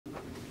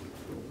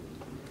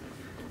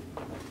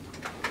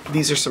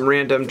These are some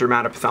random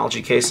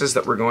dermatopathology cases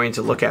that we're going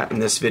to look at in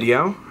this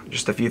video.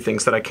 Just a few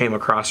things that I came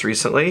across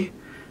recently.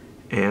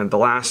 And the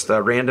last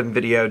random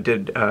video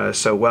did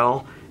so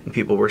well, and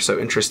people were so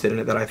interested in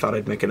it that I thought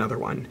I'd make another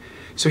one.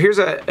 So here's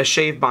a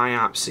shave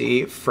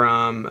biopsy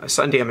from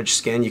sun-damaged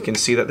skin. You can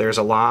see that there's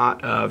a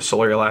lot of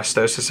ciliary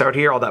elastosis out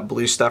here, all that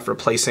blue stuff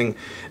replacing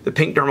the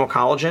pink dermal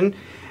collagen.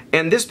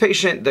 And this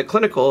patient, the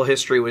clinical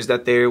history was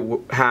that they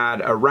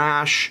had a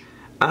rash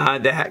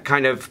that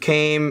kind of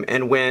came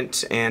and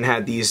went and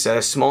had these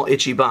small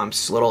itchy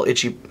bumps, little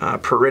itchy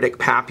pruritic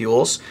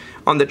papules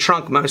on the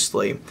trunk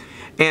mostly.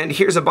 And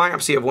here's a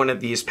biopsy of one of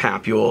these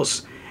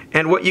papules.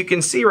 And what you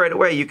can see right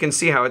away, you can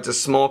see how it's a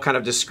small kind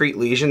of discrete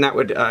lesion that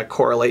would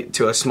correlate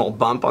to a small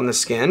bump on the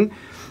skin.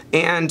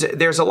 And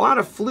there's a lot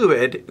of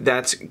fluid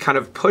that's kind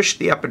of pushed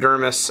the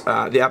epidermis,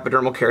 the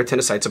epidermal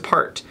keratinocytes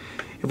apart.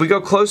 If we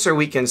go closer,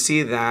 we can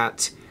see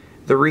that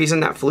the reason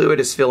that fluid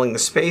is filling the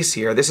space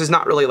here, this is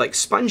not really like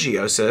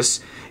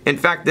spongiosis. In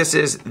fact, this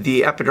is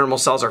the epidermal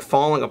cells are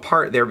falling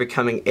apart. They're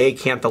becoming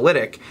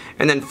acantholytic.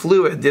 And then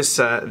fluid, this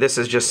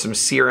is just some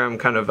serum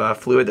kind of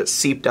fluid that's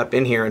seeped up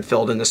in here and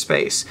filled in the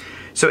space.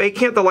 So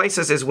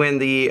acantholysis is when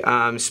the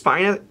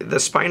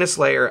spinous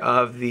layer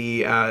of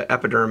the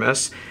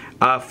epidermis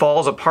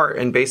falls apart,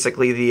 and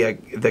basically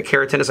the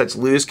keratinocytes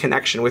lose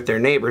connection with their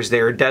neighbors.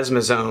 Their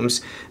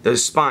desmosomes,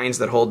 those spines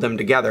that hold them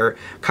together,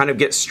 kind of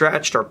get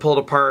stretched or pulled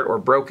apart or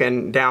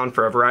broken down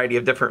for a variety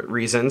of different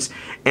reasons.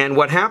 And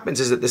what happens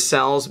is that the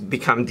cells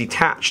become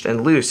detached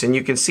and loose. And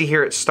you can see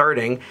here it's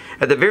starting.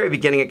 At the very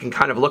beginning it can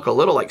kind of look a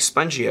little like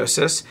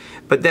spongiosis,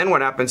 but then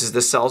what happens is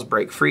the cells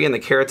break free and the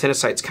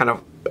keratinocytes kind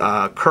of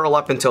curl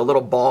up into a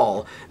little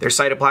ball. Their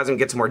cytoplasm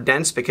gets more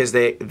dense because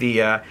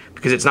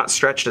because it's not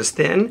stretched as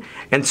thin,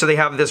 and so they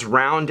have this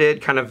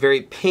rounded kind of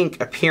very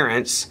pink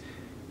appearance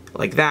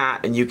like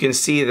that. And you can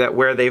see that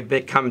where they've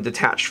become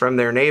detached from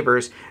their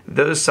neighbors,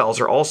 those cells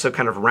are also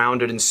kind of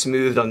rounded and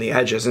smoothed on the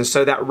edges. And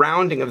so that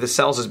rounding of the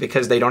cells is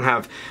because they don't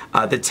have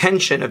the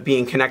tension of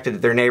being connected to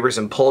their neighbors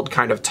and pulled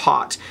kind of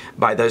taut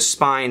by those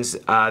spines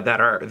that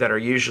are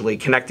usually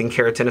connecting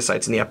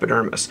keratinocytes in the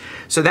epidermis.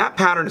 So that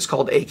pattern is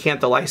called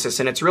acantholysis,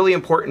 and it's really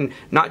important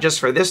not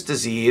just for this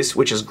disease,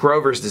 which is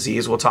Grover's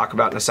disease, we'll talk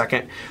about in a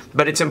second,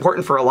 but it's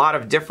important for a lot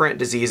of different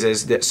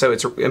diseases. So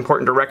it's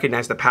important to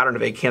recognize the pattern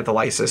of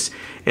acantholysis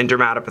in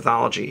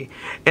dermatopathology.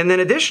 And then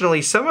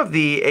additionally, some of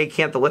the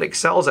acantholytic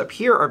cells up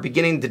here are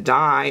beginning to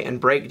die and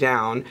break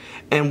down,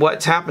 and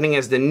what's happening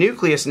is the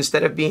nucleus,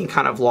 instead of being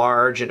kind of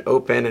large and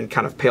open and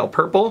kind of pale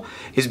purple,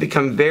 has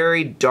become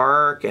very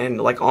dark and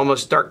like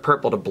almost dark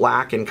purple to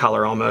black in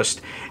color almost,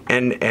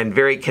 and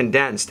very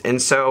condensed. And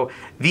so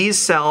these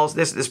cells,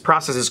 this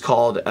process is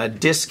called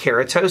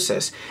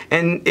dyskeratosis,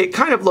 and it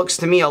kind of looks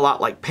to me a lot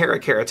like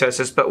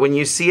parakeratosis, but when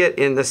you see it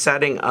in the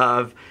setting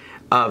of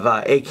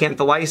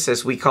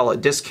acantholysis, we call it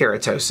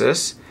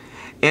dyskeratosis.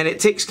 And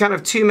it takes kind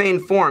of two main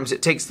forms.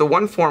 It takes the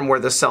one form where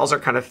the cells are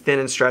kind of thin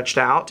and stretched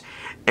out,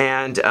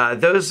 and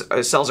those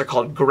cells are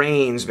called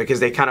grains because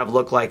they kind of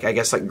look like, I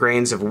guess, like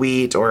grains of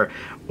wheat or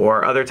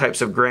other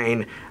types of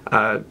grain.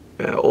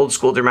 Old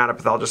school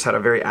dermatopathologists had a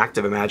very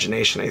active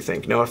imagination, I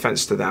think. No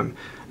offense to them.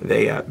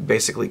 They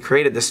basically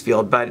created this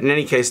field, but in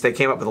any case, they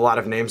came up with a lot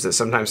of names that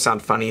sometimes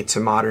sound funny to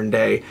modern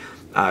day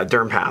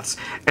dermpaths.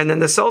 And then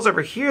the cells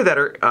over here that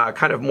are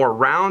kind of more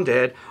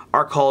rounded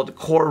are called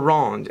corps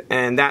rond,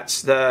 and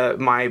that's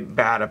my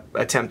bad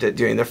attempt at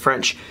doing the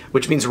French,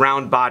 which means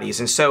round bodies.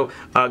 And so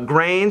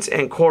grains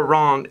and corps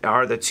rond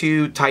are the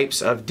two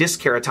types of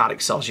dyskeratotic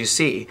cells you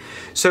see.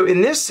 So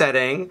in this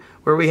setting,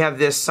 where we have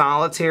this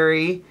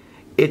solitary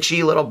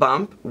itchy little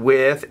bump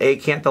with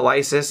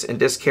acantholysis and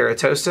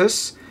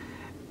dyskeratosis,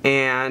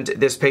 and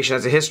this patient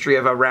has a history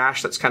of a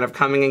rash that's kind of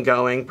coming and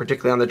going,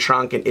 particularly on the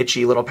trunk, and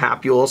itchy little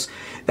papules.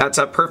 That's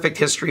a perfect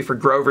history for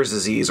Grover's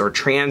disease, or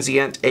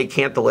transient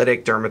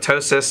acantholytic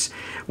dermatosis,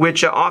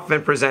 which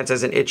often presents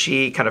as an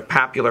itchy kind of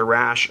papular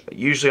rash,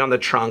 usually on the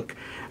trunk.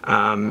 They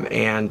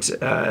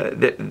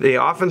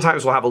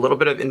oftentimes will have a little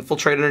bit of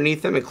infiltrate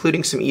underneath them,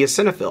 including some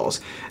eosinophils.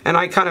 And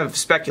I kind of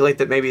speculate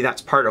that maybe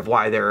that's part of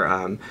why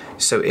they're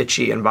so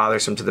itchy and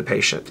bothersome to the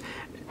patient.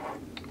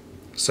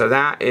 So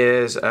that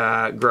is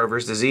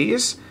Grover's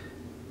disease.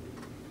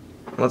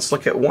 Let's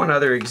look at one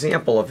other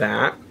example of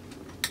that.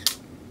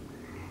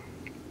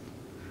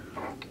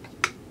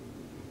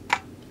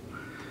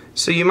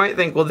 So you might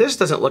think, well, this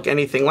doesn't look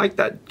anything like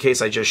that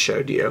case I just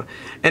showed you.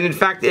 And in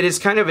fact, it is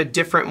kind of a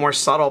different, more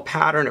subtle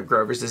pattern of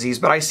Grover's disease,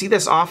 but I see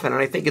this often,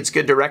 and I think it's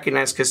good to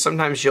recognize because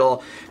sometimes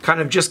you'll kind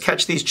of just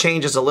catch these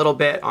changes a little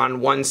bit on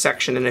one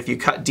section, and if you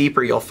cut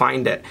deeper, you'll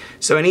find it.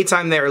 So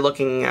anytime they're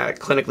looking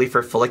clinically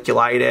for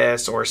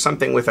folliculitis or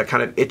something with a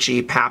kind of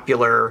itchy,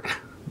 papular,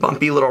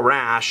 bumpy little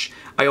rash,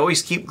 I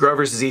always keep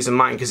Grover's disease in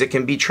mind because it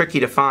can be tricky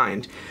to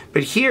find.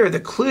 But here, the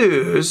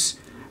clues,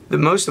 the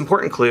most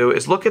important clue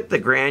is look at the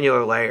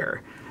granular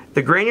layer.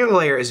 The granular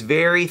layer is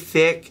very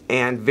thick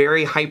and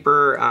very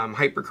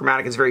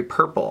hyperchromatic. It's very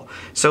purple.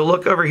 So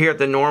look over here at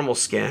the normal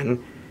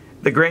skin.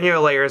 The granular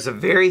layer is a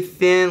very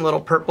thin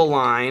little purple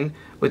line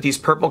with these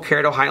purple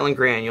keratohyalin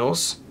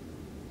granules.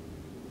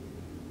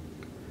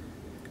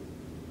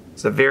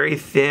 It's a very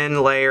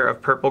thin layer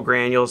of purple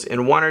granules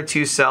in 1 or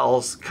 2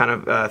 cells, kind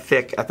of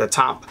thick at the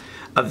top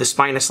of the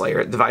spinous layer.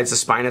 It divides the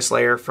spinous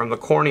layer from the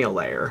corneal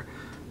layer.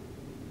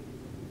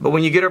 But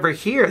when you get over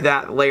here,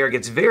 that layer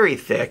gets very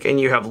thick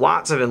and you have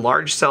lots of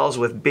enlarged cells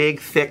with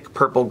big, thick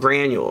purple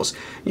granules.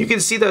 You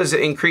can see those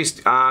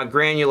increased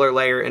granular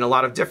layer in a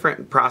lot of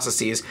different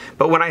processes,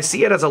 but when I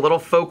see it as a little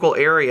focal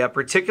area,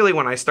 particularly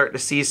when I start to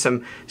see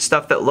some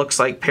stuff that looks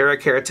like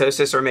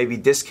parakeratosis or maybe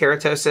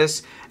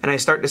dyskeratosis, and I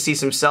start to see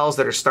some cells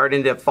that are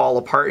starting to fall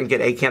apart and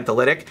get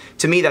acantholytic,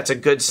 to me that's a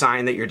good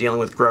sign that you're dealing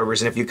with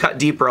Grover's, and if you cut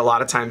deeper, a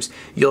lot of times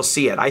you'll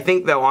see it. I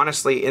think though,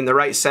 honestly, in the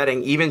right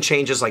setting, even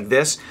changes like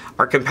this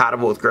are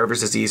compatible with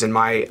Grover's disease in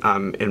my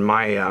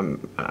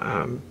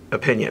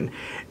opinion.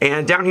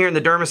 And down here in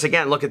the dermis,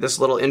 again, look at this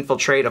little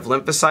infiltrate of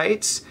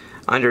lymphocytes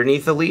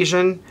underneath the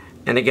lesion.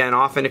 And again,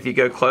 often if you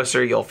go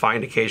closer, you'll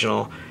find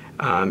occasional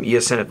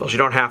eosinophils. You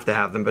don't have to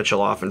have them, but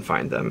you'll often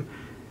find them.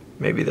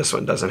 Maybe this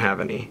one doesn't have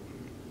any.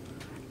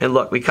 And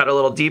look, we cut a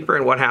little deeper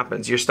and what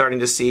happens? You're starting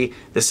to see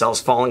the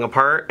cells falling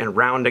apart and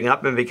rounding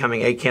up and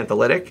becoming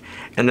acantholytic,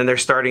 and then they're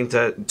starting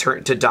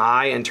to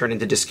die and turn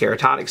into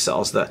dyskeratotic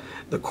cells. The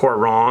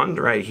corond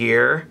right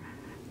here,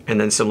 and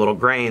then some little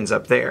grains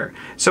up there.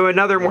 So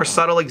another more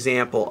subtle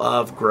example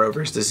of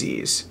Grover's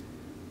disease.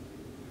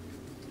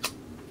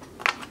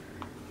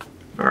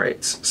 All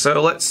right,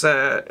 so let's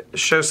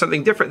show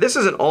something different. This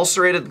is an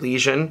ulcerated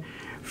lesion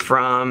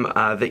from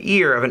the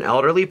ear of an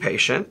elderly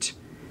patient.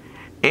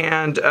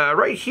 And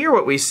right here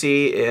what we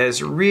see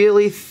is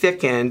really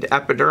thickened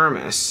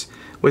epidermis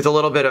with a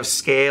little bit of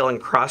scale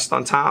and crust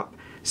on top,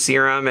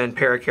 serum and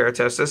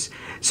parakeratosis.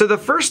 So the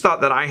first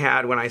thought that I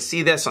had when I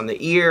see this on the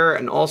ear,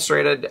 an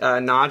ulcerated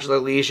nodular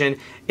lesion,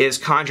 is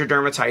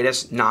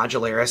chondrodermatitis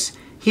nodularis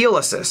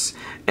helictis.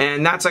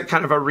 And that's a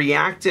kind of a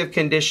reactive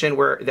condition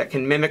that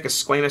can mimic a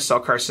squamous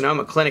cell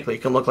carcinoma clinically.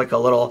 It can look like a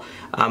little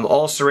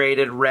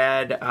ulcerated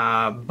red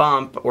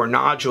bump or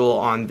nodule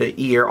on the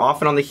ear,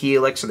 often on the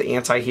helix or the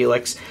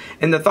antihelix.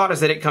 And the thought is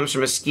that it comes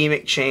from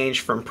ischemic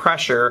change from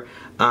pressure.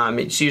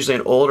 It's usually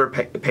in older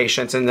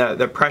patients, and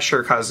the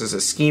pressure causes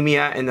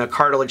ischemia, and the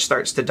cartilage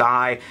starts to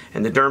die,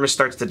 and the dermis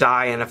starts to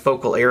die in a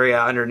focal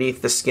area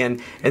underneath the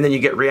skin, and then you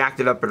get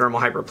reactive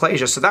epidermal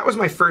hyperplasia. So that was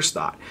my first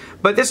thought.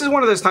 But this is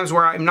one of those times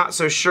where I'm not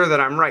so sure that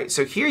I'm right.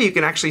 So here you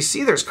can actually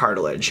see there's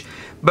cartilage,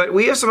 but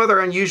we have some other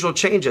unusual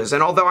changes,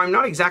 and although I'm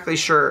not exactly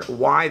sure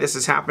why this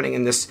is happening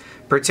in this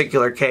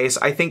particular case,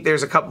 I think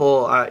there's a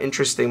couple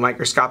interesting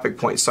microscopic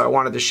points, so I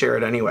wanted to share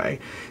it anyway.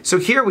 So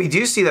here we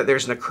do see that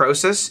there's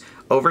necrosis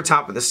over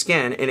top of the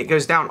skin, and it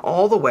goes down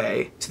all the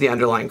way to the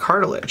underlying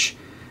cartilage.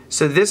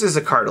 So this is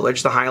the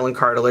cartilage, the hyaline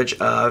cartilage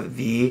of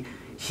the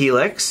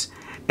helix,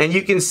 and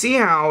you can see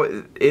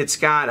how it's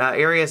got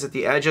areas at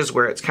the edges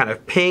where it's kind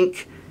of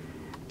pink,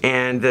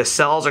 and the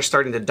cells are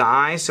starting to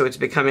die, so it's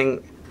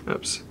becoming,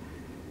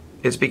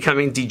 it's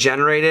becoming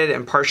degenerated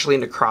and partially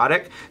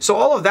necrotic. So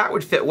all of that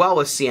would fit well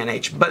with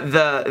CNH, but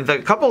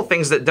the couple of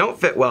things that don't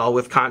fit well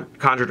with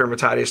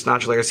chondrodermatitis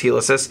nodularis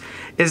helictis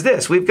is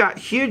this. We've got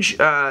huge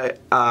collection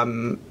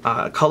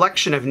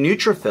of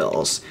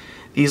neutrophils,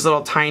 these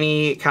little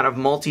tiny kind of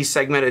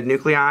multi-segmented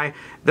nuclei.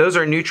 Those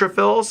are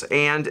neutrophils,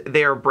 and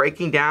they are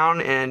breaking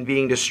down and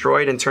being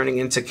destroyed and turning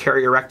into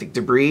karyorectic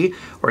debris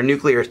or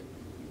nuclear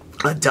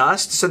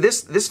dust. So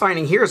this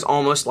finding here is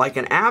almost like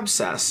an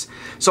abscess.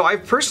 So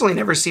I've personally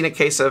never seen a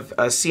case of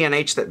a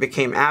CNH that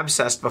became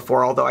abscessed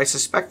before, although I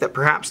suspect that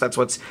perhaps that's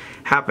what's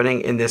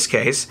happening in this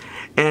case.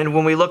 And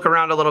when we look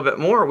around a little bit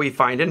more, we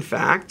find, in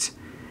fact,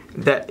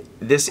 that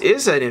this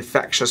is an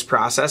infectious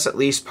process, at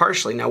least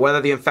partially. Now,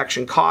 whether the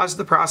infection caused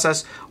the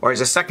process or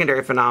is a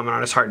secondary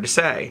phenomenon is hard to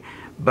say.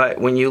 But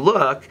when you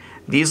look,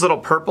 these little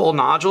purple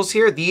nodules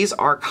here, these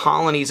are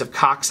colonies of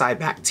cocci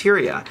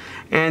bacteria.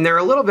 And they're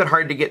a little bit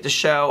hard to get to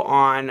show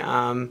on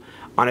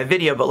a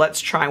video, but let's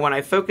try. When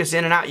I focus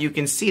in and out, you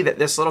can see that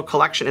this little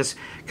collection is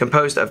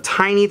composed of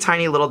tiny,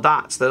 tiny little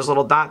dots. Those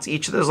little dots,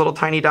 each of those little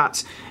tiny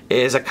dots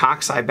is a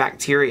cocci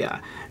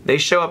bacteria. They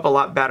show up a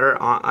lot better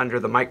under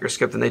the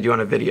microscope than they do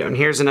on a video. And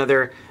here's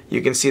another,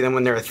 you can see them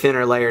when they're a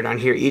thinner layer down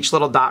here. Each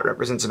little dot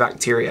represents a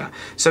bacteria.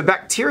 So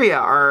bacteria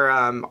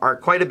are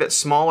quite a bit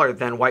smaller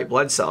than white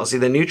blood cells. See,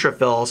 the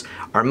neutrophils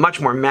are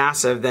much more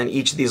massive than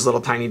each of these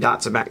little tiny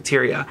dots of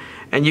bacteria.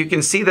 And you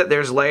can see that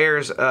there's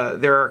layers,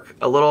 there are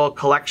little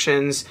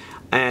collections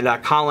and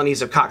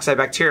colonies of cocci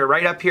bacteria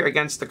right up here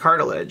against the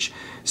cartilage.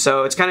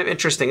 So it's kind of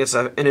interesting. It's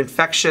an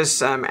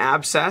infectious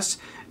abscess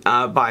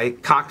by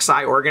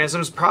cocci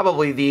organisms.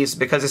 Probably these,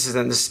 because this is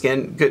in the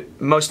skin,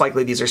 most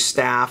likely these are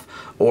staph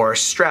or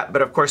strep,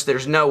 but of course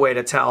there's no way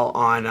to tell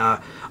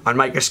on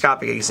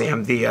microscopic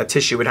exam. The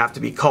tissue would have to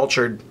be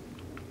cultured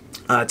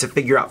to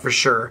figure out for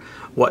sure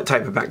what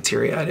type of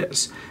bacteria it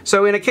is.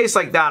 So in a case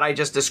like that, I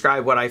just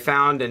described what I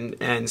found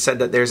and said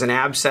that there's an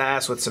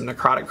abscess with some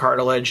necrotic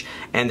cartilage,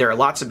 and there are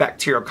lots of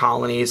bacterial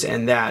colonies,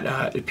 and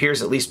that it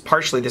appears at least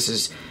partially this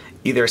is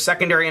either a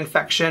secondary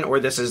infection or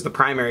this is the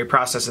primary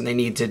process and they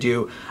need to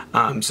do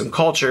some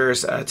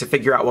cultures to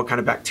figure out what kind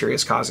of bacteria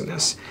is causing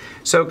this.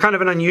 So kind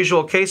of an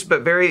unusual case,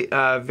 but very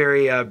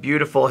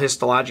beautiful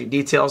histologic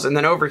details. And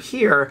then over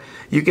here,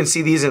 you can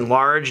see these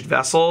enlarged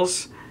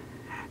vessels.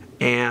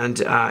 And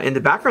in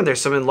the background,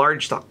 there's some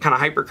enlarged kind of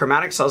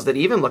hyperchromatic cells that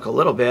even look a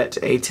little bit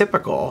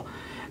atypical.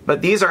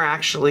 But these are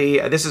actually,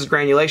 this is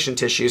granulation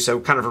tissue,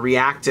 so kind of a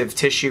reactive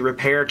tissue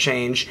repair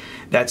change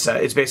that's,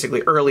 it's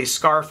basically early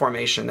scar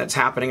formation that's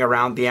happening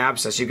around the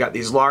abscess. You've got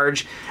these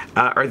large,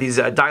 or these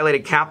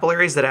dilated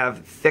capillaries that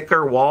have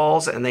thicker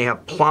walls and they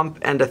have plump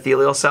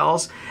endothelial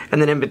cells.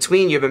 And then in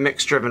between you have a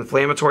mixture of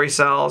inflammatory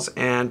cells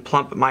and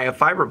plump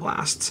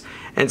myofibroblasts.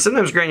 And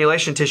sometimes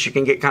granulation tissue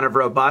can get kind of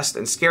robust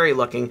and scary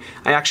looking.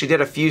 I actually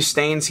did a few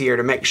stains here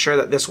to make sure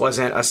that this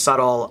wasn't a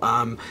subtle,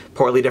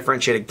 poorly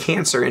differentiated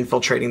cancer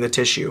infiltrating the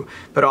tissue,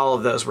 but all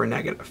of those were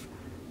negative.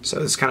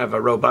 So it's kind of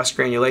a robust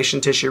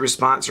granulation tissue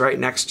response right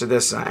next to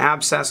this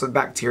abscess with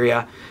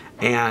bacteria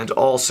and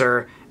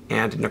ulcer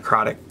and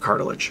necrotic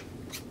cartilage.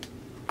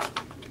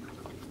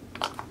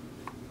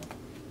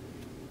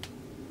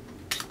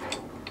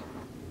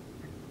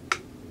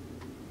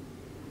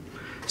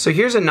 So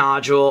here's a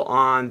nodule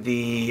on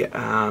the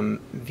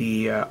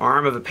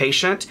arm of a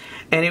patient,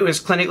 and it was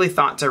clinically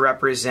thought to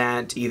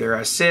represent either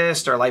a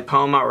cyst or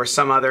lipoma or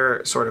some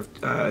other sort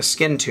of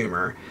skin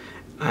tumor.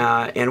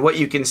 And what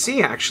you can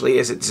see actually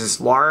is it's this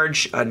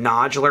large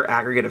nodular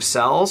aggregate of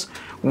cells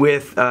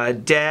with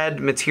dead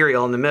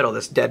material in the middle,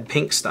 this dead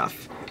pink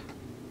stuff.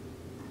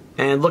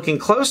 And looking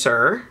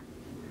closer,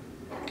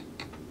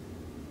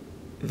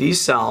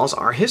 these cells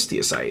are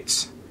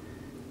histiocytes.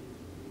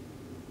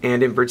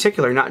 And in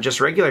particular, not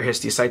just regular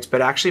histiocytes,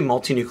 but actually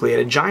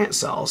multinucleated giant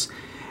cells.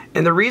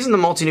 And the reason the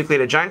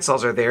multinucleated giant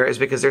cells are there is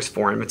because there's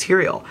foreign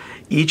material.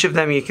 Each of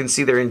them, you can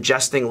see they're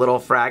ingesting little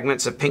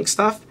fragments of pink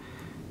stuff.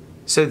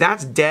 So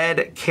that's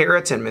dead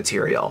keratin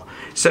material.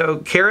 So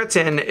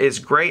keratin is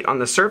great on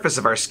the surface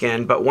of our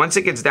skin, but once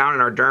it gets down in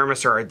our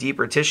dermis or our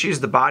deeper tissues,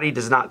 the body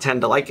does not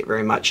tend to like it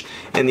very much.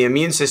 And the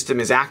immune system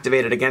is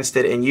activated against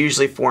it and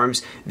usually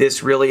forms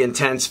this really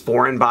intense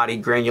foreign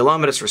body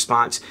granulomatous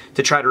response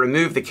to try to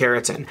remove the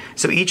keratin.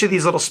 So each of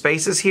these little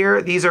spaces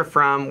here, these are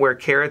from where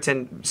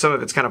keratin, some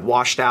of it's kind of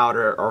washed out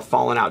or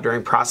fallen out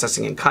during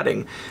processing and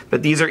cutting.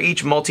 But these are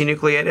each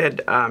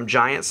multinucleated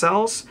giant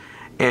cells,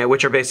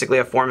 which are basically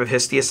a form of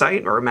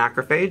histiocyte or a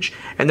macrophage,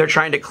 and they're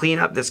trying to clean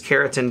up this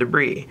keratin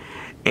debris.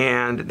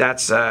 And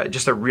that's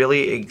just a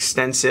really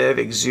extensive,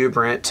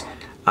 exuberant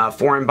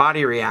foreign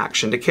body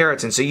reaction to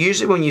keratin. So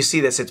usually when you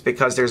see this, it's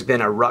because there's been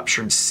a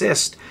ruptured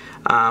cyst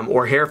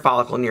or hair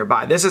follicle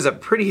nearby. This is a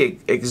pretty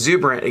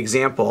exuberant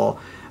example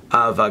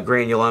of a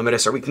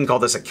granulomatous, or we can call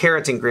this a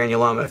keratin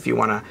granuloma if you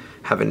want to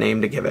have a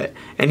name to give it.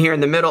 And here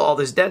in the middle, all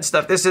this dead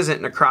stuff, this isn't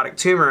necrotic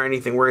tumor or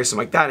anything worrisome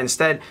like that.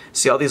 Instead,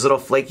 see all these little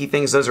flaky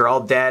things? Those are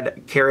all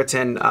dead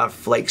keratin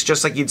flakes,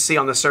 just like you'd see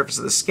on the surface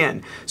of the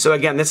skin. So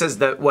again, this is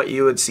what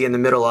you would see in the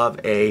middle of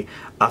a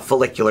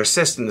follicular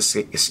cyst in the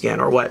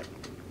skin, or what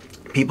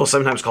people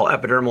sometimes call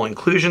epidermal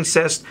inclusion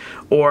cyst,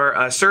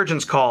 or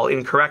surgeons call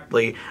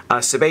incorrectly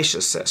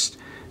sebaceous cyst.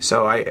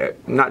 So I'm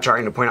not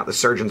trying to point out the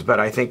surgeons, but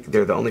I think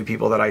they're the only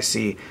people that I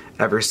see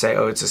ever say,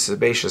 oh, it's a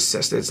sebaceous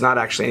cyst. It's not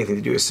actually anything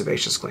to do with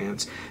sebaceous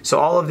glands. So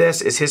all of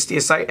this is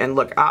histiocyte, and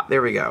look,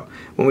 there we go.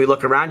 When we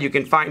look around, you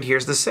can find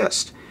here's the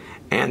cyst.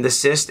 And the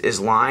cyst is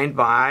lined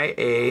by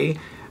a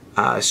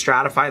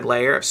stratified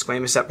layer of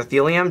squamous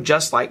epithelium,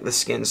 just like the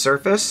skin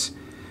surface.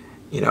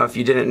 You know, if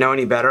you didn't know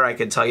any better, I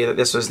could tell you that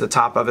this was the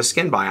top of a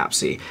skin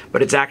biopsy,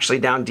 but it's actually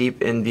down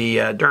deep in the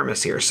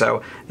dermis here.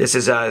 So this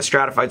is a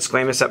stratified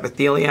squamous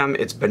epithelium.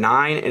 It's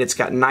benign, and it's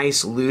got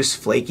nice, loose,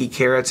 flaky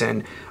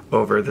keratin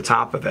over the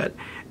top of it.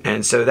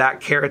 And so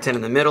that keratin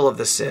in the middle of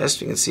the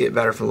cyst, you can see it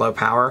better from low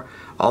power,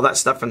 all that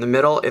stuff from the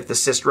middle, if the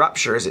cyst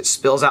ruptures, it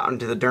spills out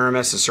into the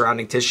dermis, the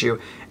surrounding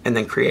tissue, and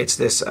then creates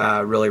this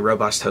really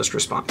robust host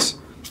response.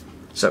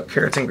 So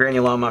keratin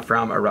granuloma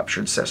from a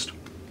ruptured cyst.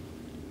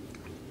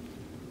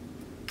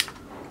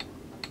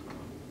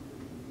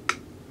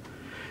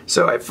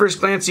 So at first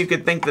glance, you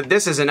could think that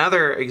this is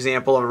another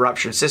example of a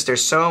ruptured cyst.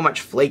 There's so much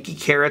flaky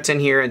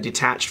keratin here and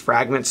detached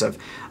fragments of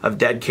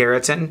dead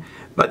keratin.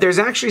 But there's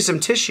actually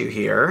some tissue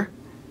here.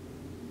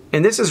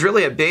 And this is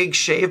really a big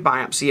shave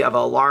biopsy of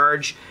a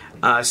large,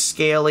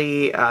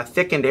 scaly,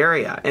 thickened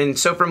area. And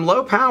so from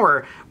low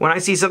power, when I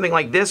see something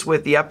like this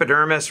with the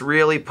epidermis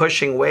really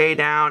pushing way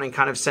down and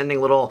kind of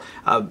sending little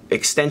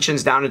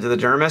extensions down into the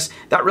dermis,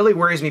 that really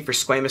worries me for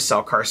squamous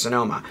cell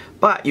carcinoma.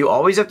 But you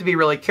always have to be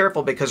really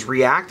careful because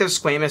reactive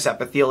squamous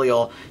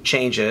epithelial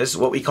changes,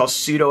 what we call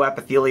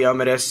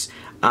pseudoepitheliomatous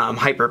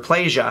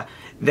hyperplasia,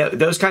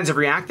 those kinds of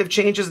reactive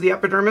changes of the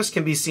epidermis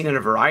can be seen in a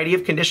variety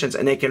of conditions,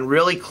 and they can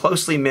really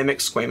closely mimic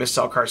squamous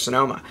cell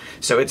carcinoma.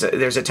 So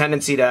there's a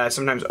tendency to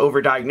sometimes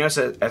overdiagnose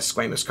it as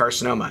squamous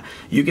carcinoma.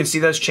 You can see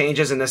those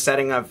changes in the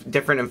setting of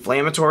different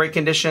inflammatory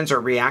conditions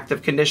or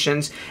reactive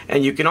conditions,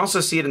 and you can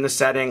also see it in the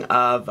setting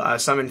of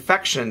some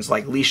infections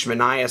like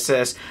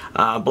leishmaniasis,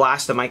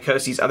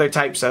 blastomycoses, other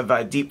types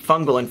of deep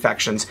fungal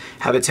infections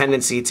have a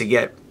tendency to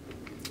get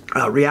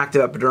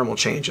reactive epidermal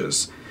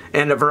changes,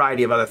 and a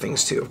variety of other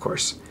things too, of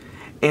course.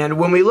 And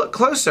when we look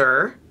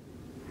closer,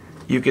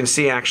 you can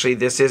see actually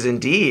this is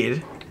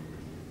indeed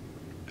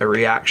a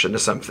reaction to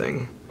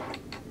something.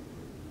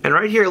 And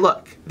right here,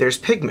 look, there's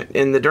pigment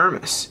in the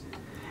dermis.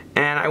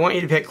 And I want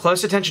you to pay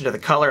close attention to the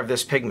color of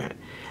this pigment.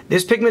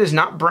 This pigment is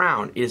not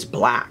brown, it is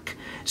black.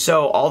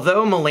 So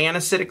although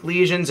melanocytic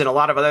lesions and a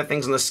lot of other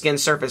things on the skin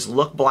surface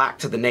look black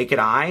to the naked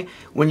eye,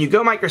 when you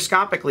go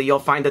microscopically, you'll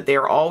find that they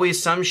are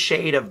always some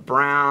shade of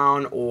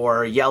brown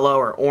or yellow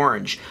or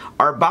orange.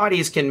 Our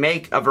bodies can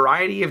make a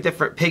variety of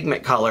different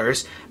pigment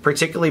colors,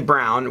 particularly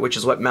brown, which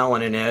is what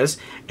melanin is,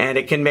 and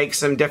it can make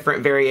some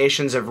different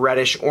variations of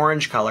reddish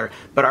orange color,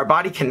 but our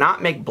body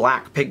cannot make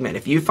black pigment.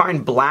 If you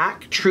find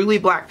black, truly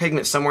black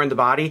pigment somewhere in the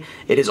body,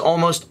 it is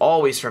almost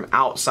always from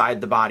outside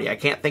the body. I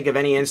can't think of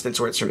any instance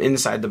where it's from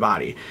inside the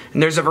body.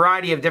 And there's a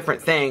variety of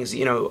different things,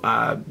 you know,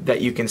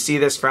 that you can see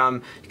this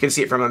from. You can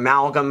see it from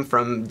amalgam,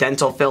 from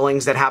dental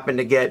fillings that happen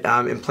to get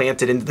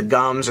implanted into the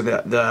gums or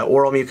the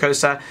oral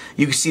mucosa.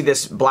 You can see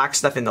this black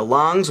stuff in the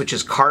lungs, which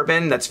is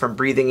carbon. That's from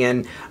breathing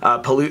in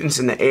pollutants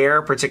in the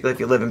air, particularly if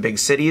you live in big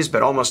cities,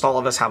 but almost all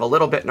of us have a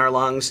little bit in our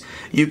lungs.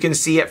 You can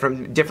see it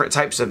from different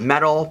types of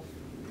metal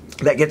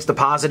that gets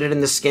deposited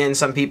in the skin.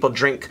 Some people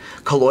drink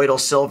colloidal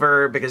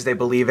silver because they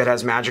believe it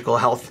has magical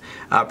health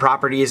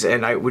properties,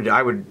 and I would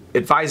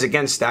advise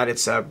against that.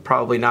 It's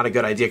probably not a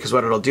good idea, because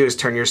what it'll do is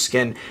turn your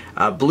skin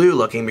blue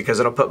looking, because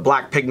it'll put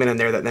black pigment in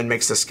there that then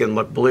makes the skin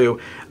look blue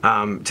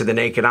to the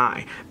naked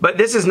eye. But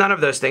this is none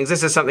of those things.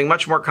 This is something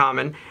much more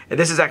common, and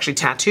this is actually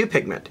tattoo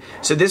pigment.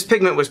 So this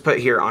pigment was put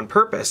here on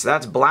purpose.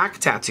 That's black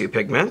tattoo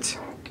pigment.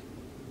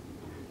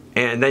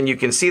 And then you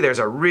can see there's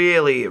a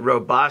really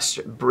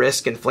robust,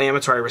 brisk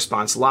inflammatory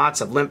response. Lots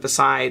of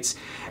lymphocytes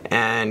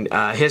and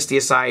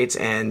histiocytes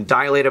and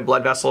dilated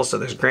blood vessels. So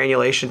there's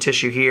granulation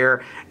tissue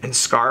here and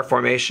scar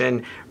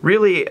formation.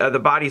 Really, the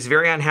body's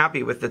very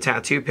unhappy with the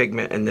tattoo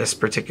pigment in this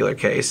particular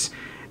case.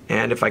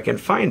 And if I can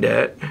find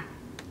it,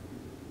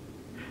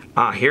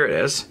 here it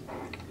is.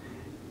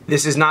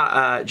 This is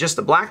not just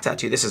a black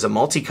tattoo. This is a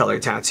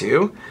multicolored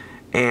tattoo.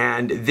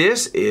 And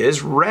this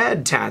is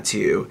red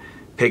tattoo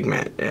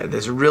pigment.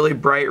 This really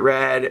bright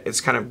red.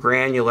 It's kind of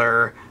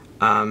granular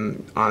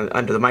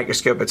under the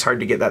microscope. It's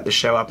hard to get that to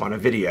show up on a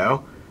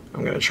video.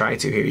 I'm going to try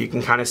to here. You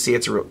can kind of see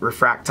it's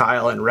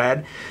refractile and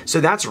red.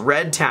 So that's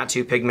red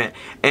tattoo pigment.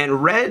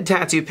 And red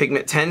tattoo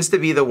pigment tends to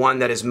be the one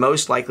that is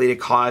most likely to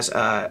cause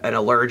an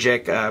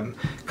allergic, an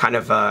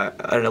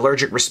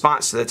allergic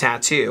response to the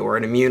tattoo, or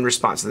an immune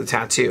response to the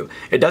tattoo.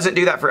 It doesn't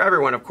do that for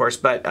everyone, of course,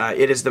 but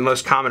it is the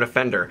most common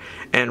offender.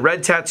 And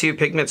red tattoo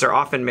pigments are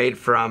often made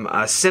from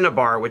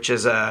cinnabar, which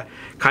is a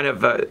kind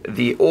of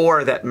the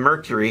ore that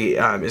mercury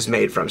is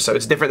made from. So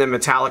it's different than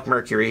metallic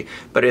mercury,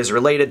 but it is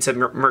related to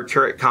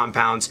mercuric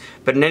compounds.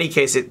 But in any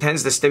case, it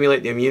tends to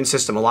stimulate the immune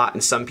system a lot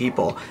in some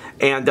people.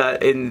 And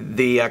in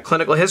the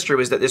clinical history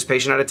was that this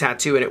patient had a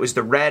tattoo, and it was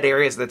the red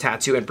areas of the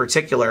tattoo in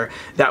particular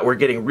that were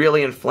getting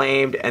really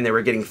inflamed, and they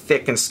were getting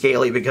thick and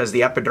scaly because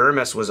the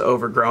epidermis was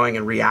overgrowing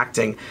and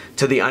reacting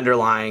to the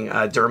underlying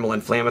dermal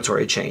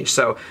inflammatory change.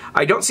 So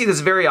I don't see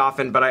this very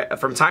often, but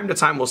from time to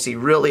time we'll see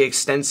really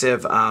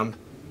extensive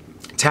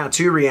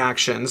tattoo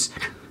reactions.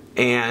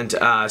 And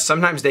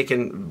sometimes they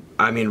can,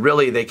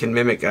 really they can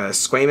mimic a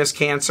squamous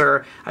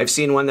cancer. I've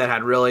seen one that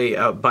had really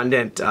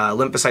abundant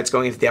lymphocytes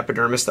going into the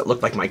epidermis that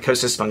looked like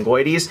mycosis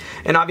fungoides.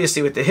 And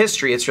obviously with the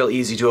history, it's real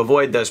easy to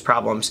avoid those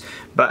problems,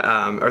 but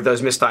or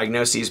those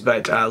misdiagnoses.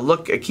 But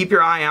keep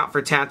your eye out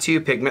for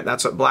tattoo pigment.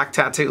 That's what black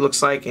tattoo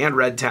looks like, and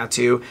red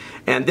tattoo.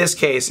 And this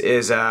case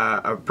is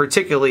a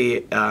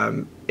particularly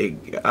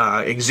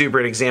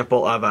exuberant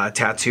example of a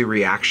tattoo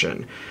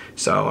reaction.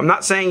 So I'm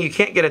not saying you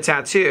can't get a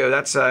tattoo.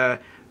 That's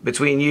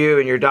between you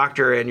and your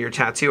doctor and your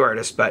tattoo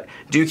artist, but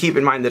do keep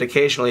in mind that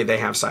occasionally they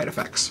have side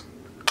effects.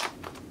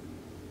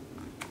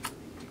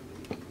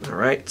 All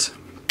right.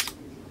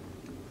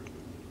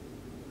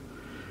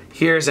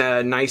 Here's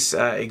a nice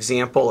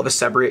example of a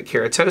seborrheic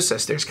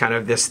keratosis. There's kind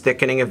of this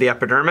thickening of the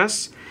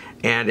epidermis,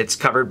 and it's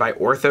covered by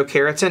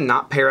orthokeratin,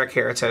 not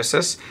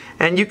parakeratosis.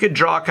 And you could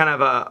draw kind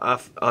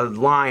of a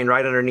line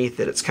right underneath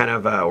it. It's kind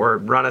of, or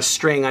run a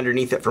string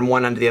underneath it from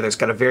one end to the other. It's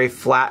got a very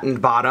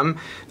flattened bottom.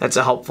 That's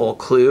a helpful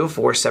clue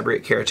for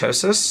seborrheic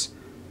keratosis.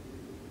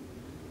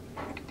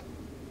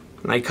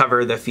 And I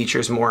cover the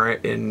features more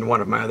in one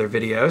of my other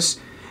videos.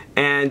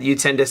 And you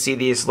tend to see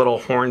these little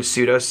horn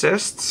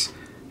pseudocysts.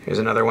 Here's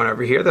another one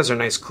over here. Those are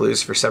nice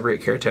clues for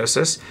seborrheic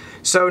keratosis.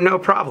 So no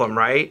problem,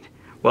 right?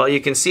 Well,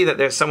 you can see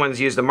that someone's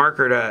used a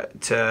marker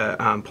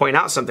to point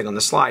out something on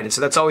the slide, and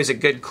so that's always a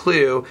good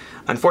clue.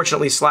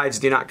 Unfortunately, slides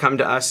do not come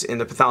to us in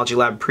the pathology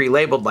lab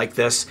pre-labeled like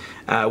this.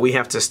 We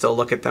have to still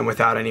look at them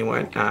without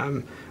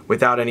anyone,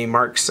 without any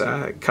marks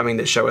coming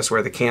that show us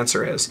where the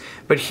cancer is.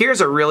 But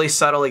here's a really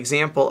subtle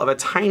example of a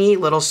tiny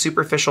little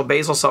superficial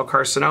basal cell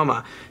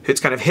carcinoma who's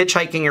kind of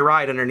hitchhiking a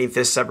ride underneath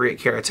this seborrheic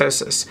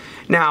keratosis.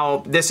 Now,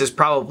 this is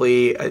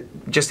probably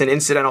just an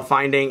incidental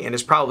finding and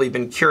has probably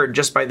been cured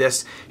just by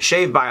this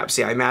shave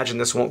biopsy. I imagine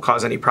this won't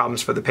cause any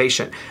problems for the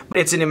patient. But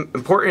it's an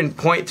important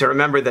point to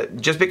remember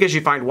that just because you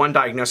find one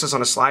diagnosis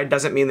on a slide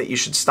doesn't mean that you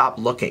should stop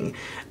looking.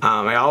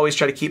 I always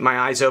try to keep my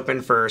eyes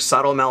open for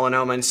subtle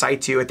melanoma in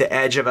situ at the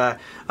edge of a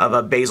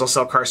basal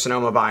cell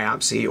carcinoma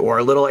biopsy,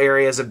 or little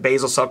areas of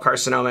basal cell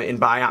carcinoma in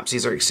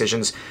biopsies or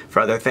excisions for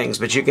other things.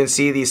 But you can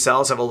see these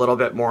cells have a little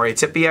bit more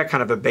atypia,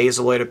 kind of a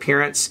basaloid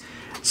appearance,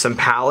 some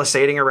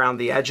palisading around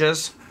the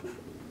edges,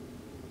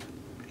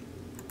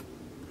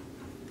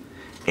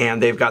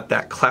 and they've got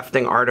that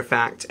clefting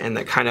artifact and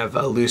that kind of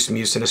loose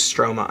mucinous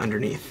stroma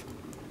underneath.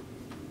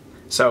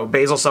 So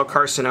basal cell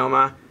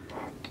carcinoma,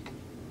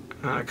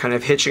 kind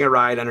of hitching a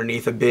ride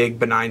underneath a big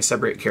benign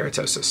seborrheic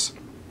keratosis.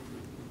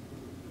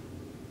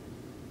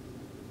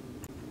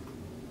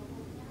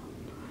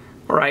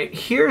 All right,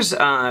 here's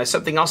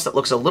something else that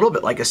looks a little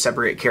bit like a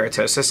seborrheic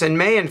keratosis and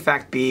may in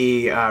fact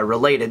be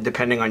related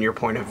depending on your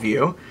point of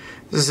view.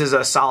 This is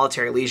a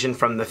solitary lesion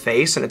from the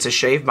face and it's a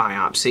shave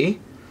biopsy.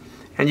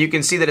 And you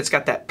can see that it's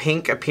got that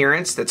pink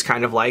appearance that's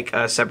kind of like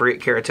a seborrheic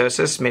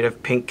keratosis made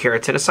of pink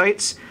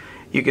keratinocytes.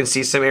 You can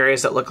see some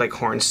areas that look like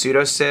horn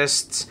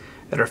pseudocysts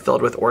that are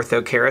filled with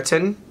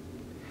orthokeratin.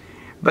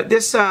 But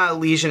this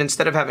lesion,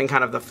 instead of having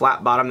kind of the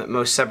flat bottom that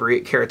most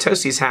seborrheic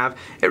keratoses have,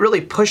 it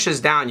really pushes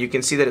down. You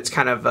can see that it's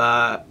kind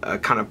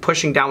of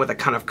pushing down with a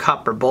kind of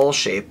cup or bowl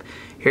shape.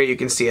 Here you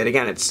can see it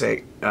again. It's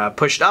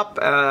pushed up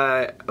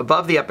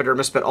above the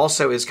epidermis, but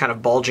also is kind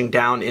of bulging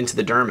down into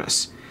the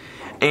dermis.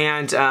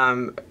 And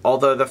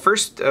although the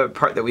first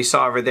part that we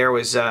saw over there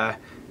was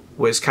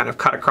kind of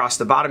cut across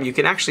the bottom, you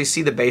can actually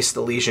see the base of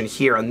the lesion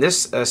here on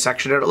this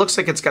section. And it looks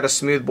like it's got a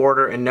smooth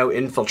border and no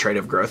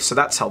infiltrative growth, so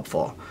that's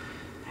helpful.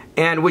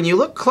 And when you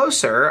look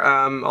closer,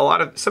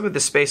 some of the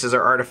spaces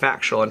are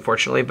artifactual,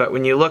 unfortunately, but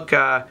when you look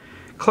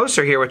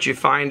closer here, what you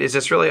find is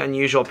this really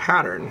unusual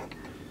pattern.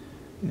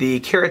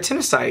 The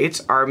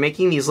keratinocytes are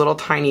making these little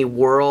tiny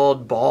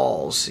whorled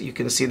balls. You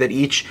can see that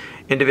each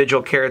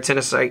individual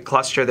keratinocyte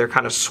cluster, they're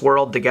kind of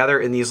swirled together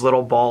in these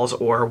little balls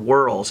or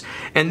whorls.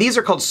 And these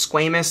are called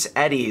squamous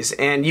eddies.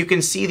 And you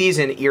can see these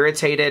in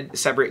irritated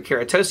seborrheic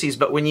keratoses,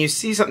 but when you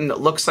see something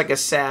that looks like a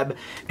seb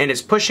and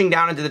is pushing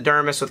down into the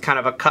dermis with kind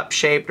of a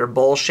cup-shaped or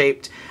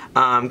bowl-shaped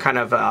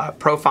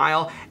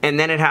profile, and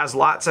then it has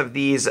lots of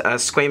these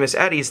squamous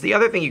eddies, the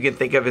other thing you can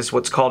think of is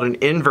what's called an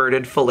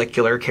inverted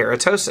follicular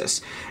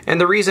keratosis. And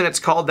the reason it's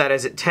called that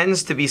is it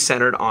tends to be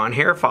centered on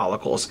hair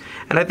follicles.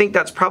 And I think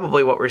that's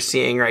probably what we're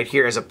seeing right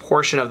here is a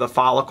portion of the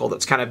follicle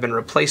that's kind of been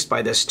replaced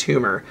by this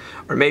tumor.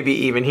 Or maybe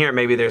even here,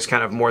 maybe there's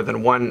kind of more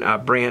than one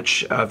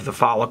branch of the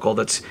follicle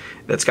that's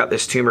got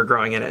this tumor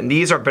growing in it. And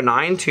these are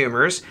benign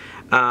tumors.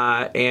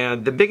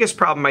 And the biggest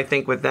problem I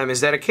think with them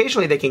is that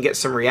occasionally they can get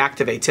some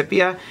reactive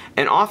atypia,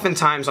 and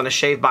oftentimes on a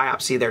shave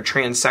biopsy they're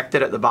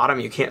transected at the bottom,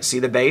 you can't see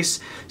the base.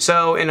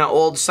 So in an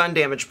old sun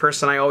damaged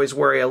person I always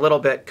worry a little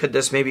bit, could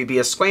this maybe be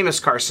a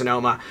squamous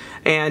carcinoma?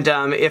 And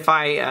if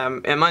I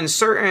am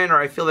uncertain or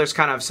I feel there's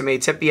kind of some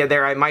atypia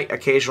there, I might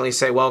occasionally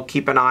say, well,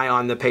 keep an eye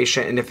on the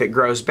patient, and if it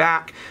grows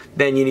back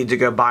then you need to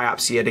go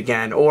biopsy it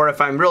again. Or if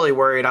I'm really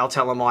worried, I'll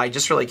tell them, well, I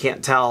just really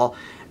can't tell,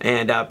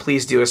 and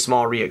please do a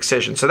small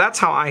re-excision. So that's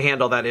how I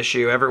handle that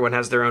issue. Everyone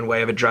has their own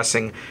way of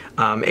addressing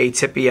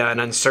atypia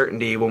and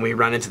uncertainty when we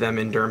run into them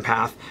in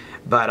Dermpath.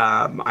 But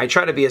I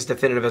try to be as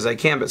definitive as I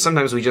can, but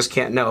sometimes we just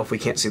can't know if we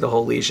can't see the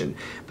whole lesion.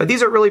 But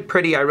these are really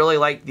pretty. I really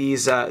like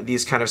these kind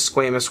of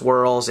squamous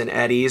whorls and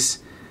eddies.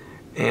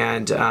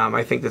 And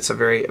I think that's a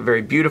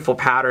very beautiful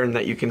pattern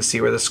that you can see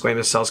where the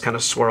squamous cells kind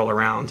of swirl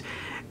around.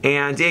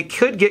 And it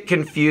could get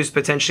confused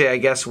potentially, I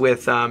guess,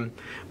 with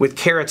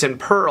keratin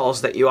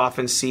pearls that you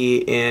often see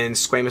in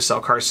squamous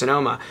cell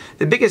carcinoma.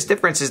 The biggest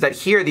difference is that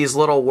here these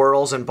little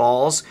whorls and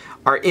balls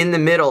are in the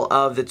middle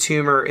of the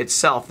tumor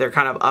itself. They're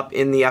kind of up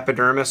in the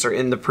epidermis or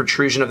in the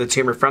protrusion of the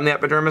tumor from the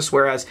epidermis,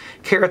 whereas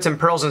keratin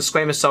pearls in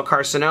squamous cell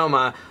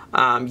carcinoma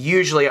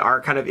usually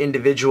are kind of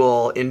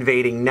individual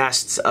invading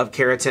nests of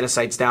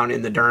keratinocytes down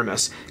in the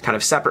dermis, kind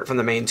of separate from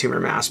the main tumor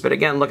mass. But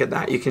again, look at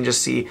that. You can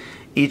just see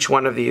each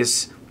one of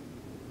these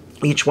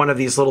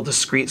little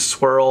discrete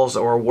swirls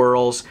or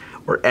whorls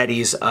or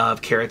eddies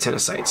of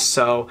keratinocytes.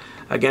 So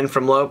again,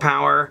 from low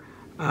power,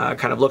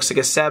 kind of looks like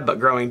a seb but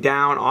growing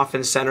down,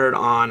 often centered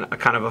on a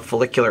kind of a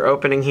follicular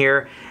opening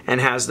here, and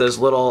has those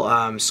little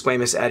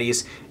squamous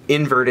eddies,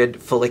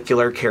 inverted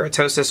follicular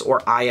keratosis, or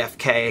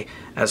IFK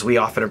as we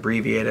often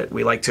abbreviate it.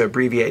 We like to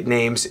abbreviate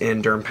names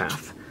in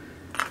Dermpath.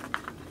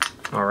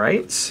 All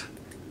right.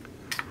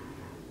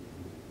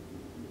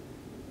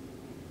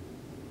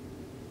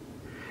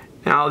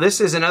 Now this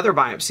is another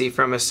biopsy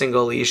from a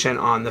single lesion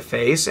on the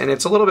face, and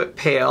it's a little bit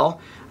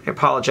pale. I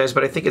apologize,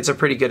 but I think it's a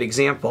pretty good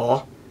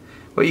example.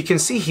 What you can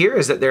see here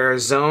is that there are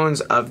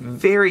zones of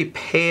very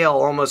pale,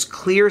 almost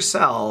clear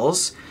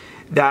cells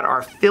that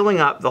are filling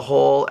up the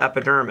whole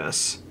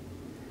epidermis.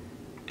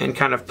 and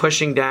kind of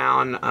pushing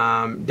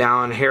down,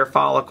 down hair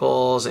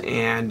follicles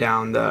and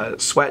down the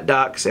sweat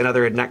ducts and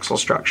other adnexal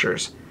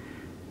structures.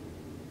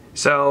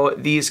 So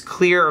these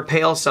clear or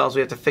pale cells,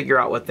 we have to figure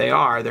out what they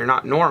are. They're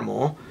not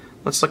normal.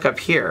 Let's look up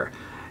here.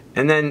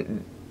 And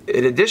then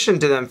in addition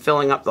to them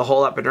filling up the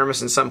whole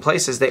epidermis in some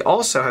places, they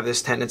also have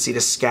this tendency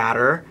to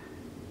scatter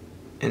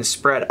and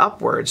spread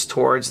upwards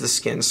towards the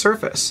skin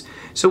surface.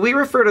 So we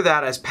refer to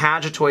that as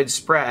pagetoid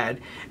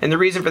spread, and the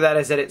reason for that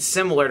is that it's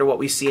similar to what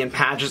we see in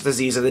Paget's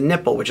disease of the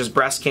nipple, which is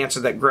breast cancer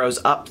that grows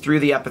up through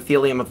the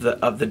epithelium of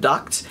the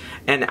duct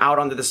and out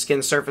onto the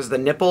skin surface of the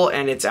nipple,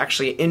 and it's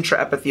actually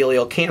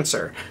intraepithelial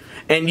cancer.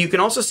 And you can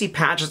also see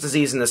Paget's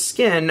disease in the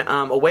skin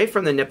away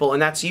from the nipple,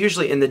 and that's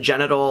usually in the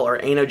genital or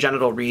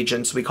anogenital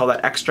region, so we call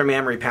that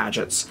extramammary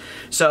Paget's.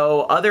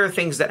 So other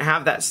things that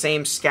have that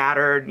same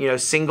scattered,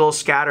 single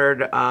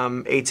scattered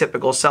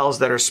atypical cells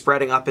that are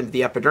spreading up into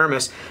the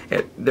epidermis,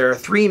 there are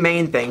three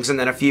main things and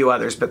then a few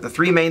others, but the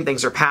three main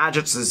things are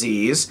Paget's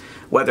disease,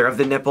 whether of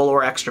the nipple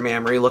or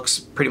extramammary, looks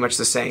pretty much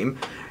the same.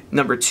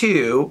 Number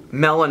two,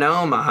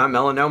 melanoma.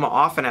 Melanoma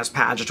often has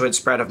pagetoid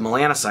spread of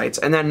melanocytes.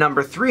 And then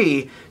number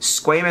three,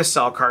 squamous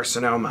cell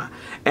carcinoma.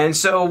 And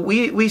so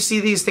we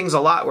see these things a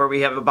lot where we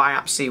have a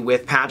biopsy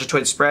with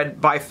pagetoid spread.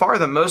 By far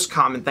the most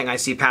common thing I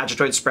see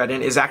pagetoid spread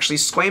in is actually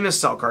squamous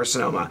cell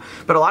carcinoma.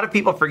 But a lot of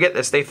people forget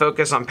this. They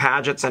focus on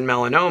Paget's and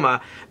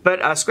melanoma. But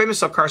squamous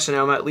cell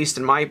carcinoma, at least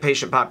in my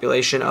patient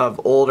population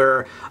of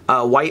older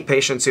white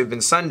patients who've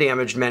been sun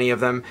damaged, many of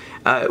them,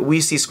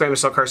 we see squamous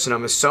cell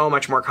carcinoma so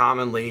much more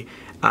commonly.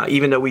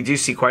 Even though we do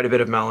see quite a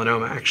bit of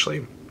melanoma,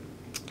 actually.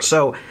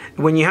 So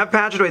when you have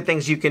pagetoid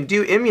things, you can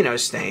do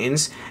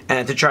immunostains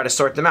to try to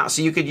sort them out.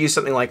 So you could use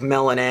something like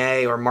Melin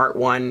A or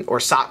MART1 or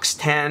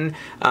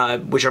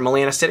SOX10, which are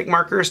melanocytic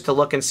markers, to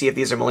look and see if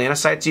these are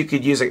melanocytes. You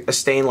could use a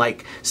stain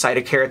like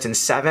cytokeratin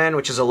 7,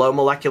 which is a low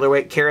molecular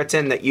weight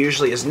keratin that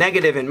usually is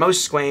negative in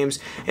most squames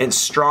and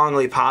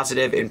strongly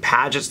positive in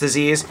Paget's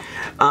disease.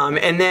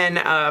 And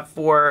then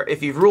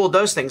if you've ruled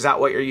those things out,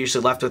 what you're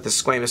usually left with is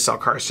squamous cell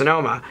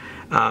carcinoma.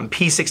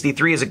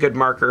 P63 is a good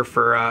marker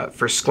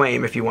for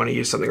squame if you want to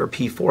use something, or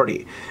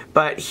P40.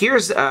 But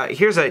here's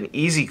an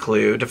easy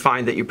clue to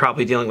find that you're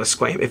probably dealing with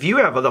squame. If you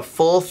have the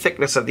full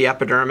thickness of the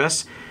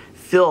epidermis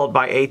filled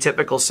by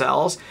atypical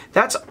cells,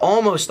 that's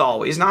almost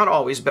always, not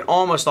always, but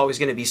almost always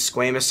going to be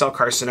squamous cell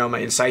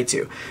carcinoma in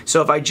situ.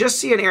 So if I just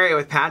see an area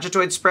with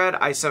pagetoid spread,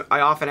 I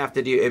often have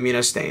to do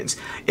immunostains.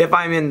 If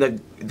I'm in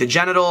the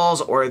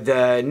genitals or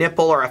the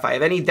nipple, or if I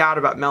have any doubt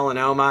about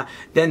melanoma,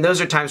 then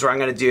those are times where I'm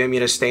going to do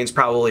immunostains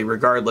probably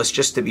regardless,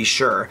 just to be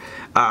sure.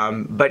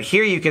 But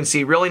here you can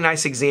see really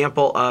nice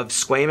example of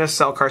squamous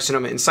cell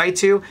carcinoma in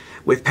situ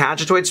with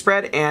pagetoid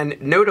spread,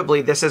 and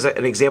notably this is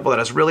an example that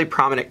has really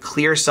prominent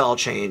clear cell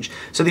change.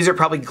 So these are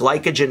probably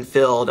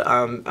glycogen-filled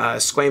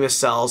squamous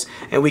cells,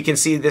 and we can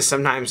see this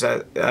sometimes.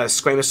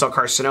 Squamous cell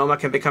carcinoma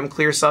can become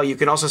clear cell. You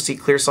can also see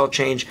clear cell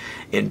change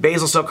in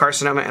basal cell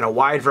carcinoma and a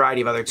wide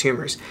variety of other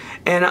tumors.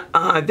 And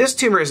this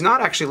tumor is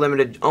not actually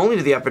limited only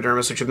to the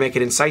epidermis, which would make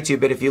it in situ,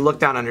 but if you look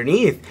down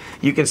underneath,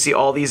 you can see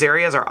all these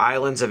areas are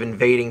islands of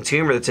invading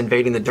tumor that's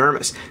invading the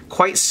dermis.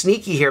 Quite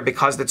sneaky here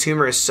because the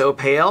tumor is so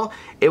pale.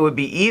 It would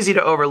be easy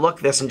to overlook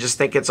this and just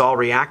think it's all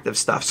reactive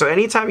stuff. So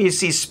anytime you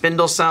see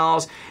spindle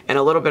cells and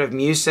a little bit of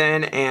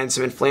mucin and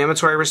some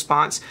inflammatory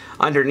response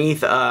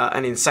underneath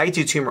an in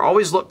situ tumor,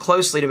 always look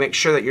closely to make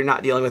sure that you're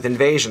not dealing with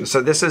invasion.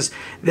 So this is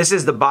this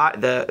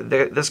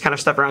kind of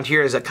stuff around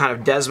here is a kind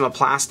of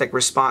desmoplastic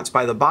response